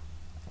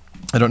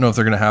 I don't know if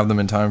they're going to have them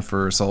in time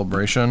for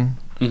Celebration,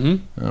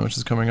 Mm-hmm. which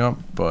is coming up,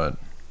 but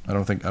I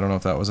don't know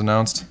if that was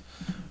announced.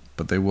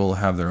 But they will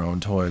have their own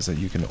toys that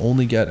you can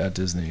only get at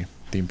Disney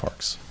theme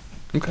parks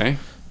Okay.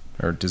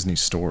 or Disney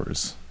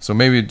stores. So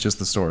maybe just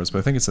the stores, but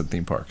I think it's at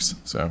theme parks.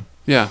 So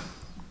Yeah.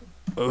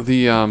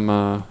 The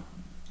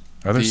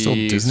are there still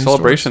the Disney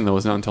Celebration though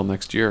is not until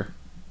next year.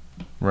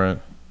 stores? Right.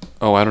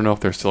 Oh, I don't know if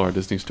there still are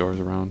Disney stores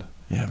around.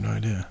 Yeah, I have no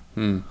idea.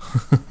 Yeah,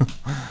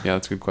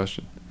 that's a good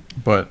question.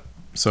 But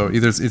so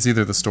it's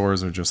either the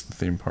stores or just the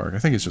theme park. I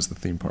think it's just the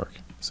theme park.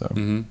 So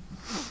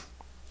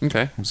Mm-hmm.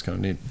 Okay. it's kind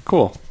of neat.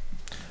 Cool.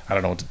 I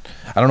don't know what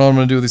I'm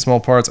gonna do with these small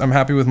parts. I'm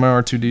happy with my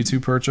R2D2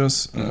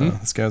 purchase. Mhm.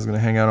 This guy's gonna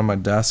hang out on my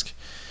desk.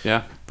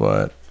 Yeah.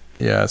 But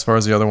yeah, as far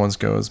as the other ones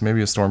goes,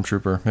 maybe a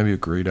Stormtrooper, maybe a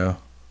Greedo,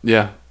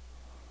 Yeah.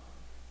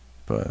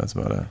 but that's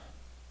about it.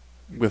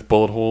 With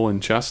bullet hole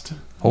and chest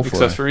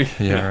Hopefully. accessory.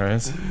 Yeah,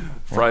 right.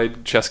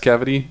 Fried chest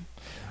cavity.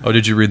 Oh,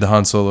 did you read the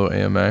Han Solo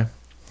AMA?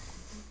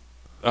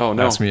 Oh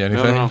no. Ask me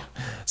anything. No.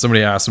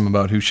 Somebody asked him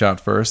about who shot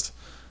first,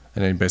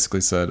 and he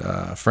basically said,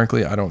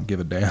 "Frankly, I don't give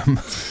a damn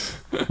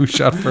who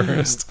shot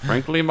first.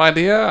 Frankly, my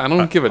dear, I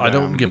don't give a damn. I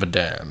don't give a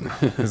damn."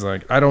 He's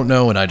like, "I don't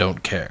know and I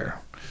don't care."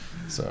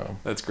 So,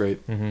 That's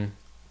great.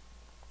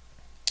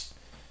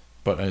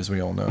 but as we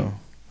all know,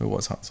 it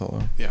was Han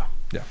Solo. Yeah.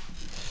 Yeah.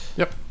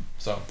 Yep.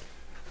 So,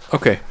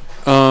 Okay.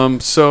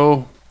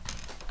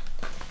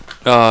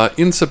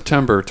 In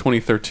September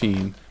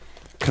 2013,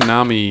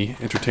 Konami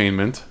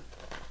Entertainment,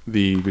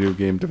 the video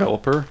game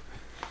developer,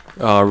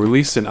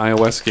 released an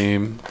iOS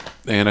game,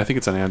 and I think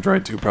it's on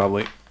Android too,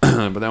 probably.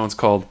 But that one's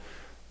called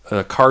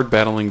a card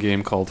battling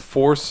game called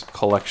Force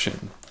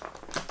Collection,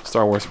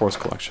 Star Wars Force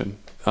Collection.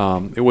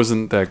 It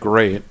wasn't that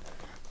great.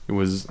 It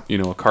was,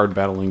 a card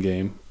battling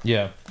game,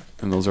 yeah.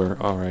 and those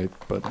are all right,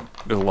 but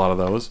there's a lot of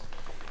those,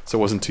 so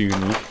it wasn't too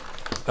unique.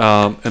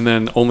 And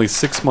then only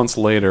 6 months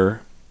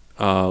later,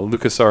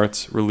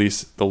 LucasArts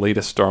released the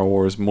latest Star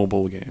Wars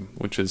mobile game,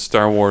 which is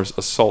Star Wars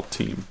Assault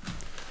Team.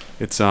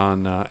 It's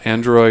on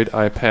Android,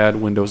 iPad,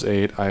 Windows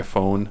 8,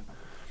 iPhone.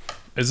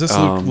 Is this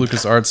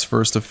LucasArts'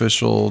 first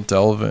official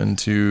delve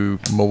into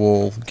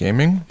mobile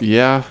gaming?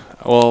 Yeah,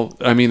 well,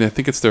 I mean, I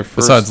think it's their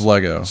first Besides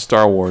Lego.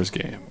 Star Wars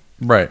game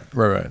Right.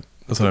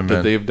 That's what I that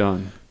meant. they've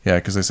done. Yeah,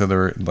 because they said they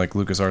were like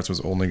LucasArts was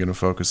only going to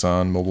focus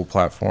on mobile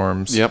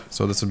platforms. Yep.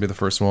 So this would be the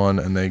first one,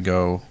 and they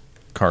go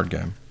card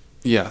game.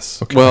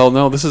 Yes. Okay. Well,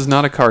 no, this is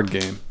not a card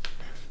game.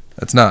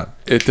 It's not.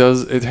 It's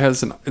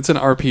an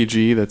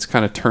RPG that's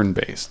kind of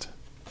turn-based.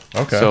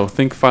 Okay. So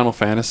think Final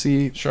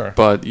Fantasy. Sure.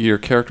 But your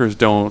characters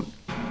don't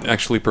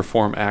actually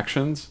perform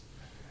actions.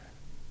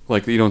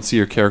 Like, you don't see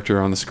your character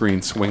on the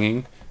screen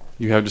swinging.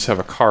 You just have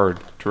a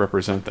card to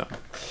represent them.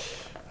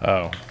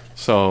 Oh.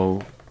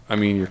 So, I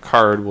mean, your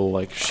card will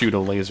like shoot a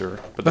laser.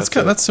 But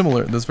That's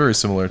similar. That's very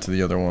similar to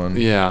the other one.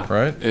 Yeah.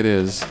 Right? It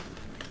is.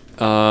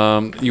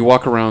 You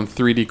walk around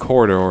 3D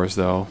corridors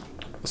though,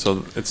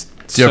 so it's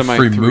Do you have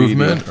free semi-3D.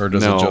 movement, or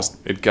does it No, just-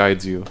 it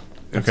guides you.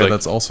 It's Okay, like-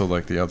 that's also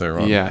like the other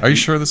one. Yeah. Are you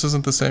sure this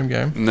isn't the same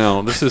game?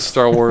 No, this is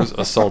Star Wars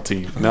Assault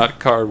Team, not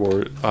Star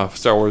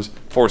Wars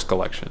Force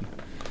Collection.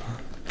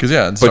 Because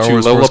in But Star you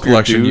Wars level Force up your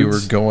Collection, you were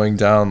dudes. going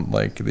down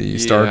like the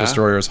Star Yeah.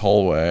 Destroyer's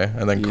hallway,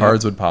 and then Yeah.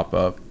 cards would pop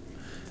up,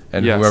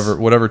 and Yes.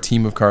 whatever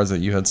team of cards that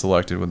you had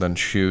selected would then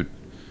shoot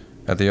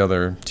at the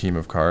other team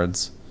of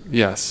cards.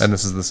 Yes, And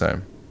this is the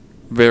same.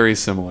 very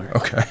similar.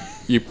 Okay.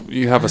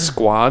 You have a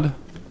squad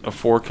of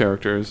 4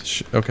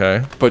 characters.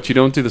 Okay. But you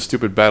don't do the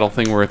stupid battle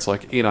thing where it's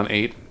like 8 on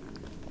 8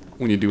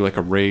 when you do like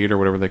a raid or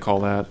whatever they call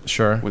that.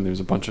 Sure. When there's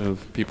a bunch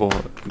of people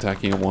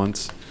attacking at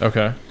once.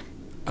 Okay.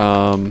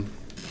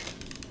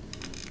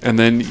 And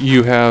then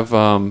you have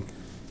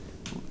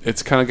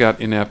it's kind of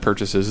got in-app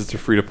purchases. It's a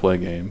free-to-play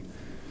game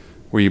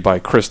where you buy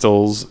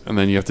crystals and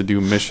then you have to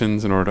do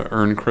missions in order to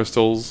earn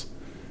crystals,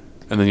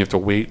 and then you have to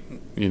wait,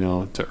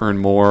 to earn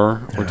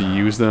more or to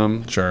use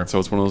them. Sure. So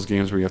it's one of those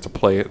games where you have to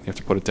play it, you have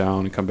to put it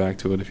down and come back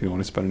to it if you don't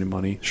want to spend any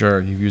money. Sure.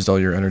 You've used all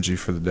your energy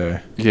for the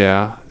day.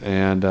 Yeah,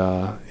 and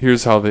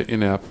here's how the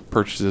in-app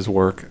purchases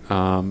work.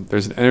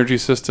 There's an energy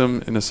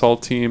system in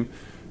Assault Team,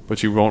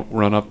 but you won't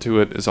run up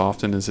to it as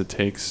often as it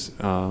takes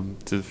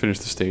to finish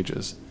the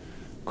stages.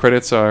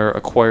 Credits are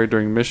acquired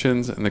during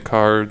missions, and the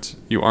cards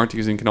you aren't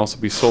using can also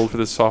be sold for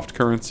this soft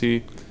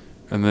currency,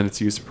 and then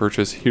it's used to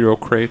purchase hero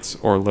crates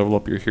or level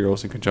up your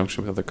heroes in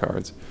conjunction with other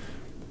cards.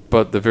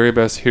 But the very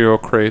best hero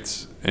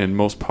crates and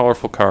most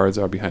powerful cards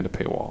are behind a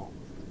paywall.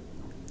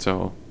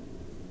 So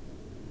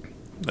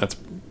that's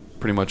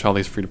pretty much how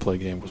these free-to-play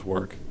games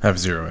work. I have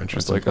zero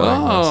interest It's in like,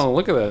 playing oh,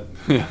 look at that.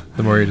 Yeah. this.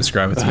 The more you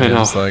describe it to I me,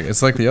 know.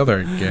 it's like the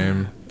other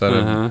game that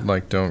Uh-huh. I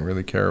don't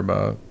really care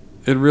about.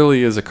 It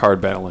really is a card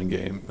battling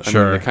game. I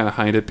Sure. mean, they kind of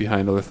hide it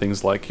behind other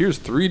things like, here's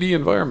 3D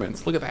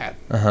environments. Look at that.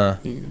 Uh-huh.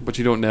 But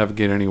you don't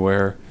navigate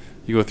anywhere.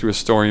 You go through a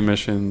story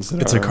missions.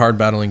 It's a card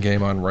battling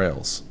game on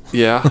rails.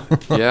 Yeah,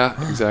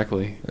 yeah,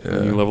 exactly. Yeah.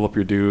 And you level up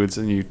your dudes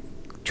and you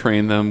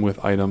train them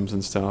with items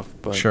and stuff.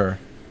 But Sure.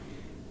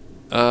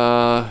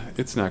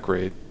 it's not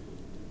great.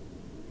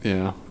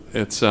 Yeah,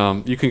 it's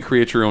you can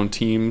create your own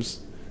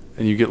teams,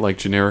 and you get like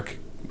generic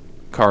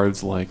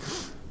cards like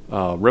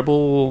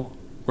Rebel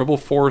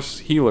Force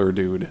healer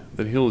dude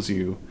that heals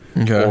you,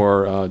 Okay.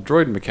 or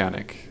droid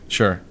mechanic,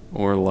 Sure.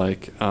 or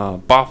like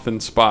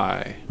Bothan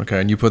spy.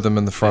 Okay, and you put them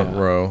in the front Yeah.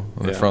 row,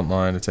 on the Yeah. front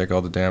line to take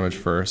all the damage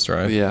first,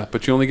 right? Yeah,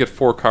 but you only get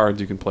 4 cards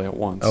you can play at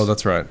once. Oh,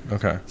 that's right.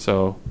 Okay.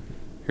 So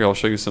here I'll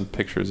show you some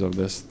pictures of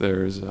this.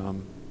 There's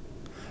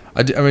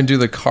I mean, do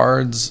the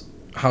cards...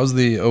 How's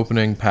the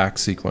opening pack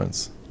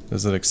sequence?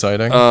 Is it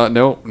exciting?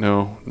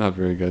 no, not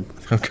very good.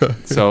 Okay.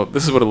 So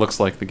this is what it looks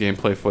like, the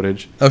gameplay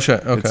footage. Oh,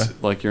 shit. Okay. It's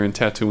like you're in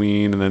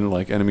Tatooine, and then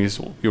like enemies,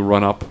 you'll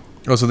run up.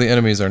 Oh, so the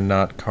enemies are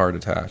not card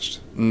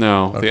attached.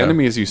 No, Okay. the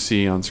enemies you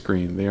see on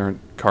screen, they aren't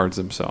cards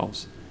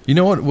themselves. You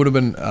know what would have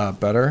been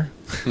better?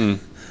 Hmm.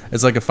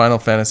 It's like a Final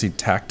Fantasy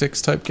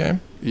Tactics type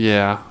game.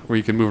 Yeah, where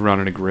you can move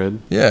around in a grid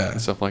Yeah. and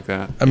stuff like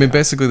that. I mean,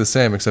 basically the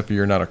same, except for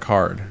you're not a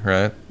card,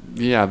 right?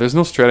 Yeah, there's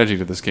no strategy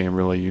to this game,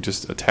 really. You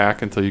just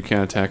attack until you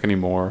can't attack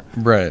anymore.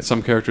 Right.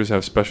 Some characters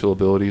have special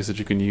abilities that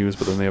you can use,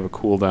 but then they have a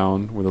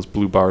cooldown, where those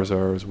blue bars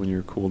are is when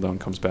your cooldown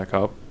comes back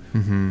up.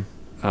 Mm-hmm.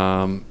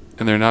 And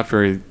they're not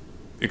very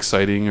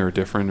exciting or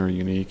different or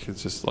unique.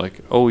 It's just like,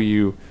 oh,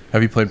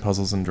 Have you played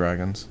Puzzles and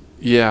Dragons?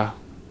 yeah,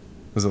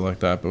 Is it like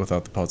that, but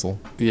without the puzzle?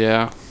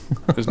 yeah,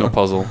 there's no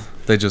puzzle.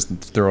 They just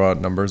throw out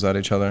numbers at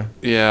each other?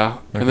 Yeah,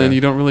 and then Okay.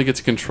 you don't really get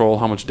to control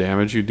how much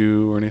damage you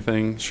do or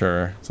anything.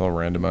 Sure. It's all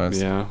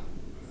randomized. Yeah,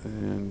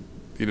 and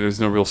there's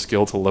no real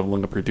skill to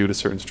leveling up your dude a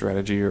certain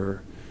strategy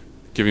or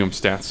giving them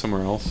stats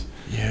somewhere else.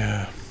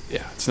 Yeah.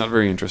 Yeah, it's not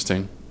very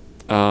interesting.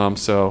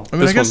 So I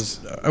mean, this I guess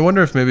I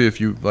wonder if maybe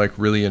if you like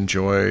really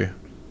enjoy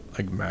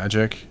like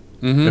Magic,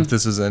 one's if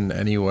this is in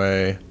any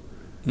way.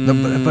 No,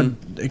 but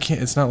it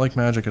can't. It's not like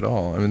Magic at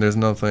all. I mean, there's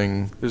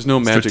nothing there's no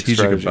magic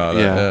strategic strategy about it.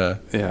 Yeah,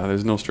 Yeah.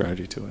 there's no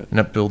strategy to it.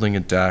 You're not building a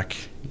deck.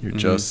 You're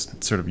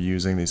just sort of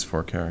using these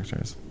 4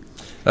 characters.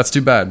 That's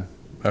too bad.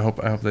 I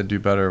hope they do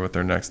better with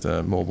their next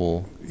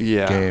mobile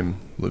Yeah, game.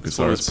 This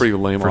one was LucasArts pretty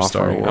lame for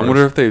Star offering. I Wars.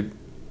 wonder if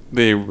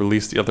they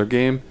released the other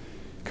game.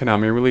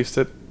 Konami released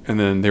it, and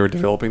then they were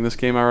developing this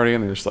game already,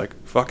 and they're just like,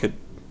 "Fuck it,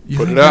 You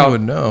put think it they out,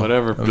 would know.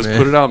 whatever, I just mean-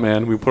 put it out,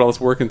 man. We put all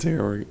this work into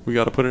here. We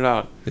got to put it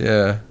out."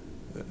 Yeah.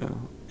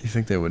 You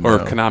think they would Or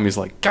know? Konami's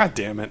like, "God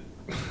damn it."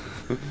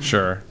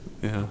 Sure.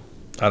 Yeah.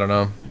 I don't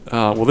know.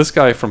 Well, this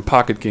guy from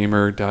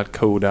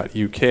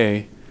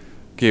PocketGamer.co.uk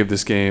gave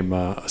this game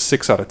a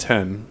 6 out of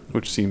 10,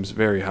 which seems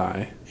very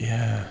high.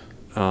 Yeah.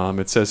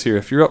 It says here,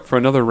 if you're up for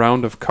another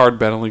round of card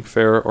battling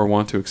fare or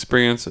want to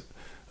experience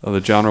the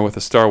genre with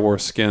a Star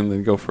Wars skin,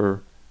 then go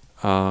for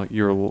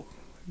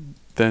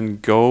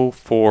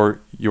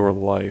your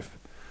life.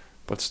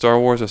 But Star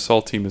Wars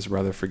Assault Team is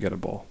rather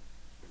forgettable.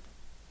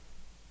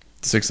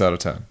 6 out of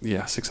 10.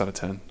 Yeah, 6 out of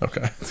 10.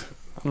 Okay. I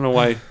don't know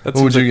why. That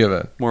What would seems you like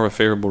give it? more of a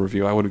favorable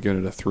review. I would have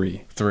given it a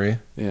 3. 3?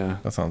 Yeah.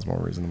 That sounds more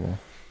reasonable.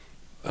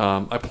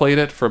 I played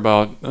it for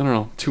about,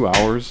 2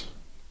 hours.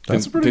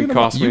 That's Didn't, pretty didn't good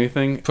cost me amount.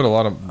 You anything. Put a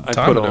lot of I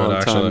time put a into lot it, of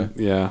actually. time.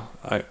 Yeah.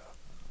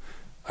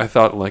 I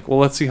thought, like, well,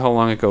 let's see how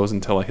long it goes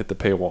until I hit the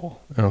paywall.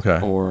 Okay.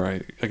 Or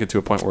I get to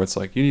a point where it's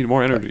like, you need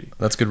more energy.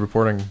 That's good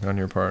reporting on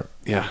your part.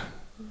 Yeah.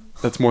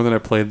 That's more than I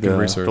played Good the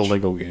research.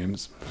 Lego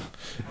games.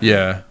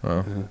 Yeah.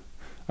 Well,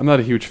 I'm not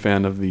a huge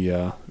fan of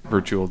the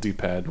virtual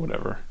D-pad,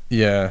 whatever,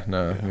 yeah,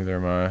 no, neither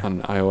am I.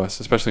 on iOS,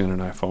 especially on an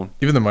iPhone.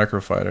 Even the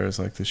Microfighters,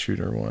 like the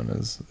shooter one,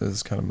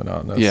 is kind of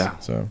monotonous. Yeah.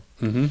 So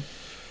hmm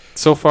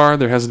So far,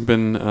 there hasn't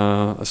been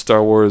a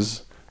Star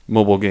Wars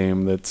mobile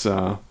game that's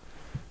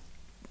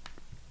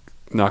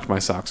knocked my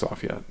socks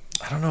off yet.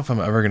 I don't know if I'm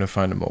ever gonna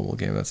find a mobile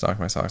game that's knocked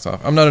my socks off.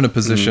 I'm not in a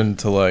position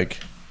to like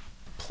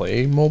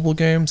play mobile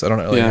games. I don't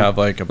really have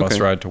like a bus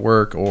ride to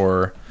work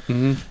or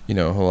you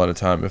know, a whole lot of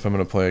time. If I'm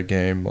gonna play a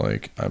game,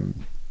 like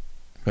I'm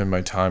in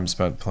my time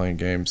spent playing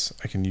games,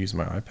 I can use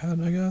my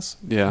iPad, I guess.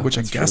 Yeah, which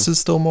I that's guess true. is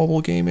still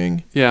mobile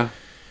gaming. Yeah.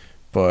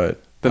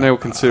 But Then I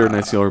would consider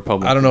Knights of the Old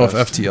Republic. I don't know if the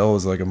best. FTL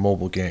is like a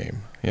mobile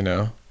game. You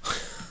know,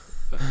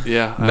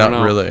 Yeah, I not don't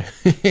know. really.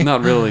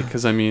 Not really,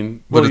 because I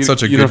mean, But it's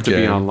such a you don't have good to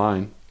be game.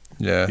 online.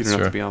 Yeah, You it's don't have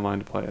true. to be online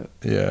to play it.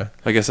 Yeah,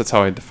 I guess that's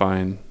how I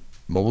define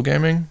mobile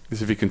gaming.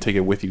 is if you can take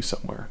it with you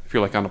somewhere. If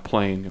you're like on a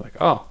plane, you're like,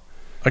 oh,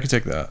 I could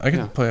take that. I could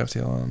Yeah. play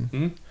FTL on.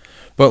 Mhm.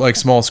 But like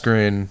small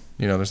screen,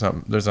 you know, there's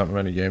not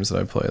many games that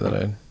I play that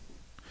I.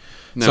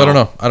 no. So I don't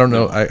know. I don't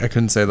know. I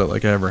couldn't say that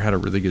like I ever had a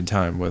really good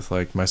time with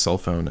like my cell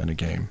phone and a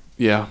game.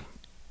 Yeah,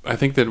 I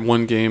think that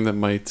one game that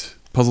might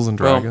Puzzles and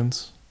Well,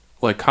 Dragons.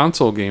 like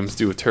console games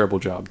do a terrible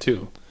job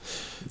too.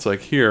 It's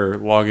like here,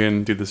 log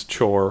in, do this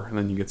chore, and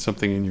then you get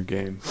something in your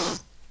game.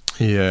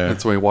 Yeah.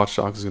 That's the way Watch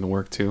Dogs is going to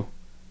work too.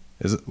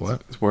 Is it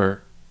what? It's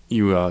where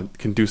you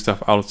can do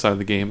stuff outside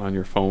the game on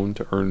your phone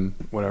to earn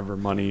whatever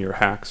money or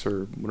hacks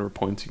or whatever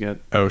points you get.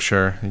 Oh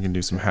sure, you can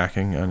do some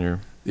hacking on your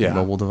Yeah.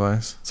 mobile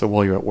device. So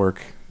while you're at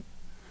work,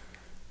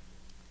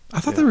 I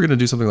thought they were gonna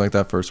do something like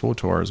that for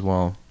SWTOR as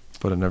well,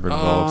 but it never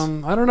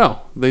developed. I don't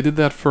know. They did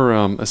that for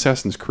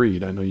Assassin's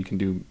Creed. I know you can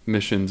do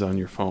missions on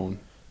your phone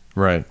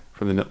Right.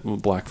 for the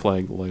Black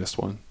Flag, the latest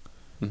one.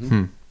 Mm-hmm.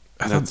 Hmm.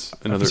 I And thought, that's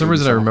another. for some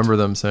reason, I Ubisoft. remember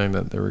them saying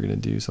that they were going to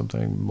do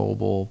something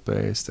mobile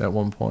based at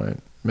one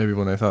point. Maybe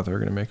when they thought they were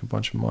going to make a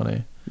bunch of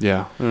money,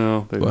 Yeah.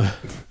 No, they, but,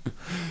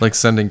 like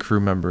sending crew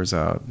members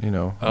out, you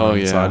know, Oh, on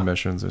yeah. side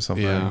missions or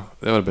something. yeah,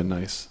 that would have been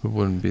nice. It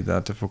wouldn't be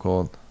that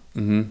difficult.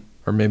 Mm-hmm.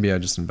 Or maybe I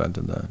just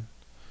invented that,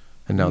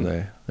 and now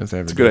if they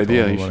ever It's a do good pull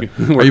idea. the You money.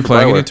 should Are work you for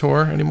playing any Bioware.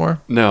 tour anymore?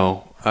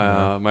 No,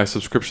 No. my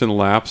subscription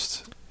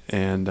lapsed,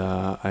 and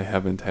I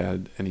haven't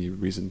had any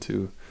reason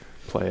to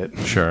play it.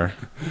 Sure.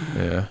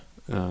 Yeah.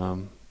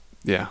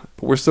 Yeah,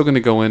 but we're still going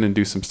to go in and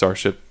do some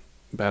Starship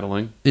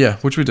battling. Yeah,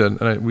 which we did,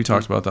 and we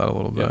talked about that a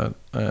little Yeah. bit.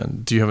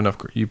 And do you have enough?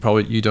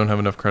 You don't have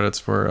enough credits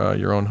for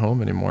your own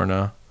home anymore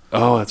now.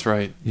 Oh, that's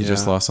right. You Yeah.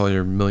 just lost all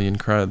your million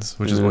creds,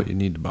 which is Yeah. what you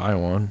need to buy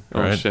one, Oh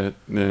right? shit!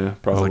 Yeah, It's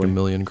probably. like a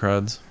million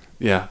creds.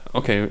 Yeah.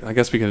 Okay. I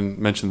guess we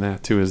can mention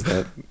that too. Is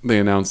that they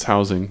announced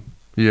housing?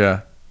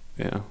 Yeah.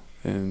 Yeah.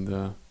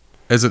 And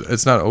Is it?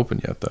 It's not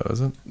open yet, though, is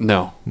it?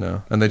 no.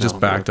 No. And they just No,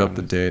 backed they're up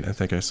the working on date. I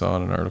think I saw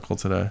in an article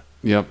today.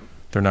 Yep.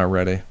 They're not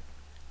ready.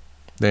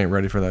 They ain't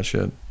ready for that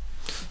shit.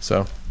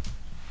 So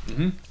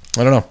Mm-hmm.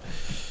 I don't know.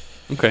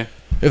 Okay.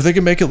 If they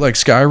can make it like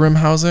Skyrim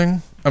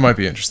housing, I might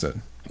be interested.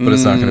 But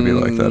it's not going to be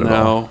like that at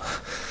all. No.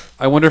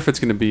 I wonder if it's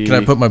going to be. Can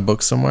I put my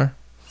books somewhere?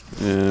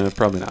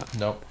 Probably not.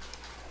 Nope.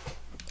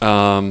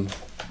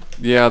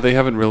 Yeah, they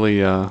haven't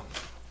really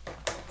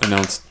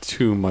announced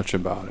too much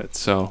about it,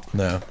 so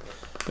No.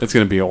 it's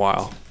going to be a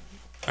while.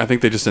 I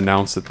think they just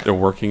announced that they're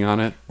working on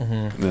it, Mm-hmm.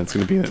 and that's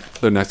going to be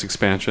their next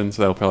expansion.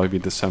 So that'll probably be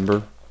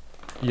December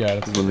Yeah.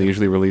 is when they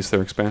usually release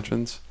their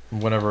expansions.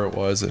 Whenever it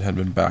was, it had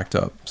been backed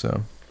up.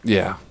 So.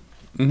 Yeah.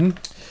 Mm-hmm.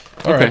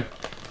 All Okay. right.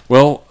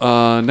 Well,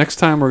 next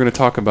time we're going to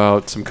talk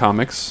about some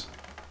comics.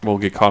 We'll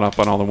get caught up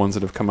on all the ones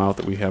that have come out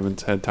that we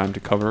haven't had time to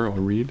cover or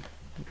read.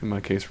 In my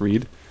case,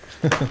 read.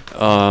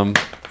 And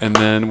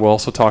then we'll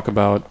also talk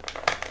about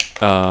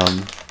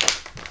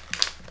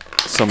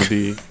some of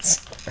the.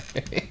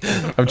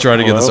 I'm trying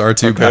to get this Hello?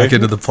 R2 Okay. back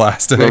into the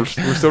plastic.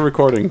 We're still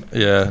recording.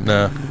 Yeah,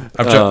 no.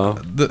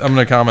 I'm going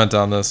to comment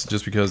on this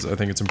just because I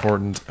think it's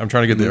important. I'm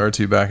trying to get the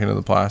R2 back into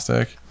the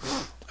plastic.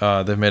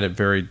 They've made it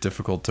very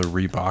difficult to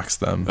rebox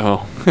them.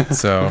 Oh,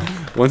 So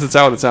once it's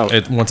out, it's out.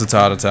 once it's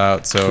out, it's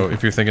out. So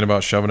if you're thinking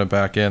about shoving it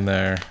back in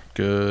there,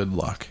 good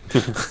luck.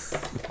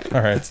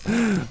 All right.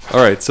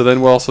 All right. So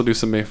then we'll also do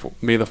some May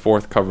the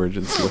 4th coverage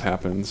and see what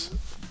happens.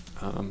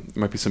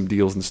 Might be some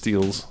deals and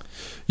steals.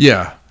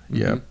 Yeah.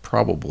 Yeah,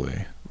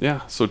 probably.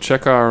 Yeah, so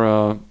check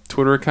our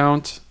Twitter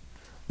account,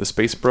 The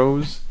Space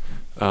Bros.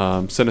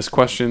 Send us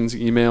questions,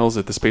 emails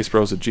at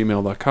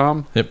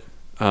thespacebros@gmail.com. Yep.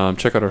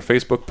 Check out our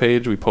Facebook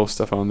page. We post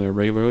stuff on there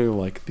regularly,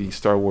 like the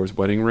Star Wars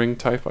wedding ring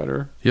TIE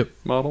Fighter Yep.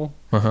 model.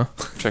 Uh-huh.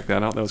 Check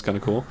that out. That was kind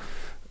of cool.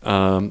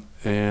 And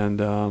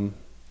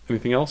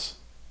anything else?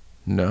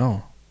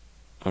 No.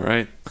 All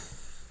right.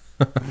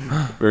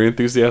 Very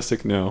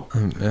enthusiastic? No.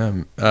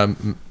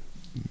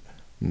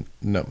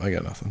 No, I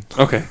got nothing.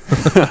 Okay.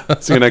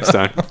 See you next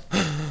time.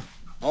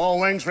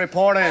 All wings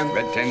report in.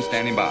 Red 10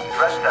 standing by.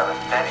 Red 7,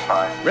 standing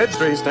by. Red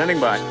 3 standing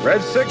by.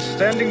 Red 6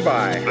 standing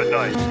by. Red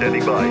 9,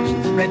 standing by.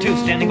 Red 2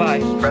 standing by.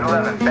 Red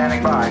 11,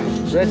 standing by.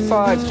 Red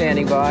 5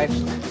 standing by.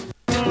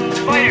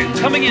 Fighters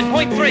coming in,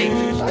 point 3.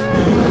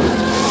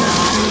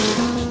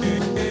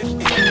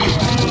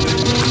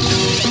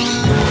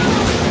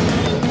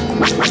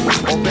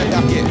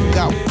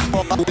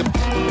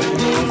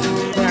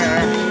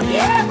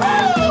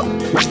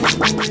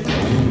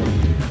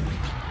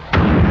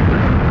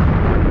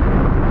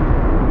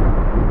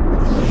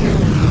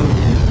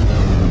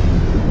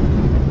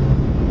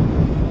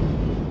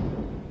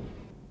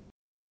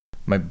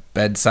 My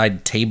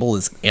bedside table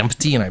is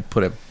empty and I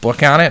put a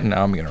book on it and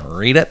now I'm going to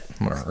read it.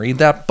 I'm going to read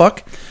that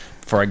book.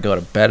 Before I go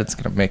to bed, it's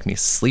going to make me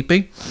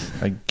sleepy.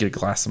 I get a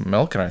glass of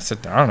milk and I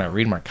sit down and I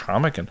read my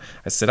comic and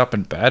I sit up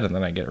in bed and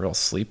then I get real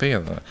sleepy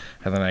and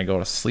then I go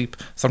to sleep.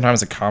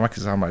 Sometimes the comic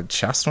is on my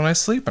chest when I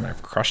sleep and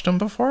I've crushed him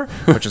before,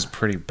 which is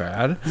pretty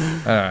bad.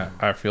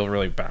 I feel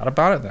really bad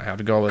about it. I have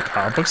to go to the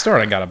comic book store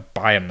and I got to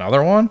buy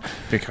another one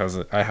because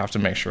I have to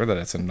make sure that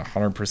it's in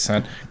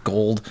 100%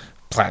 gold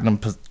platinum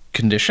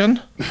condition.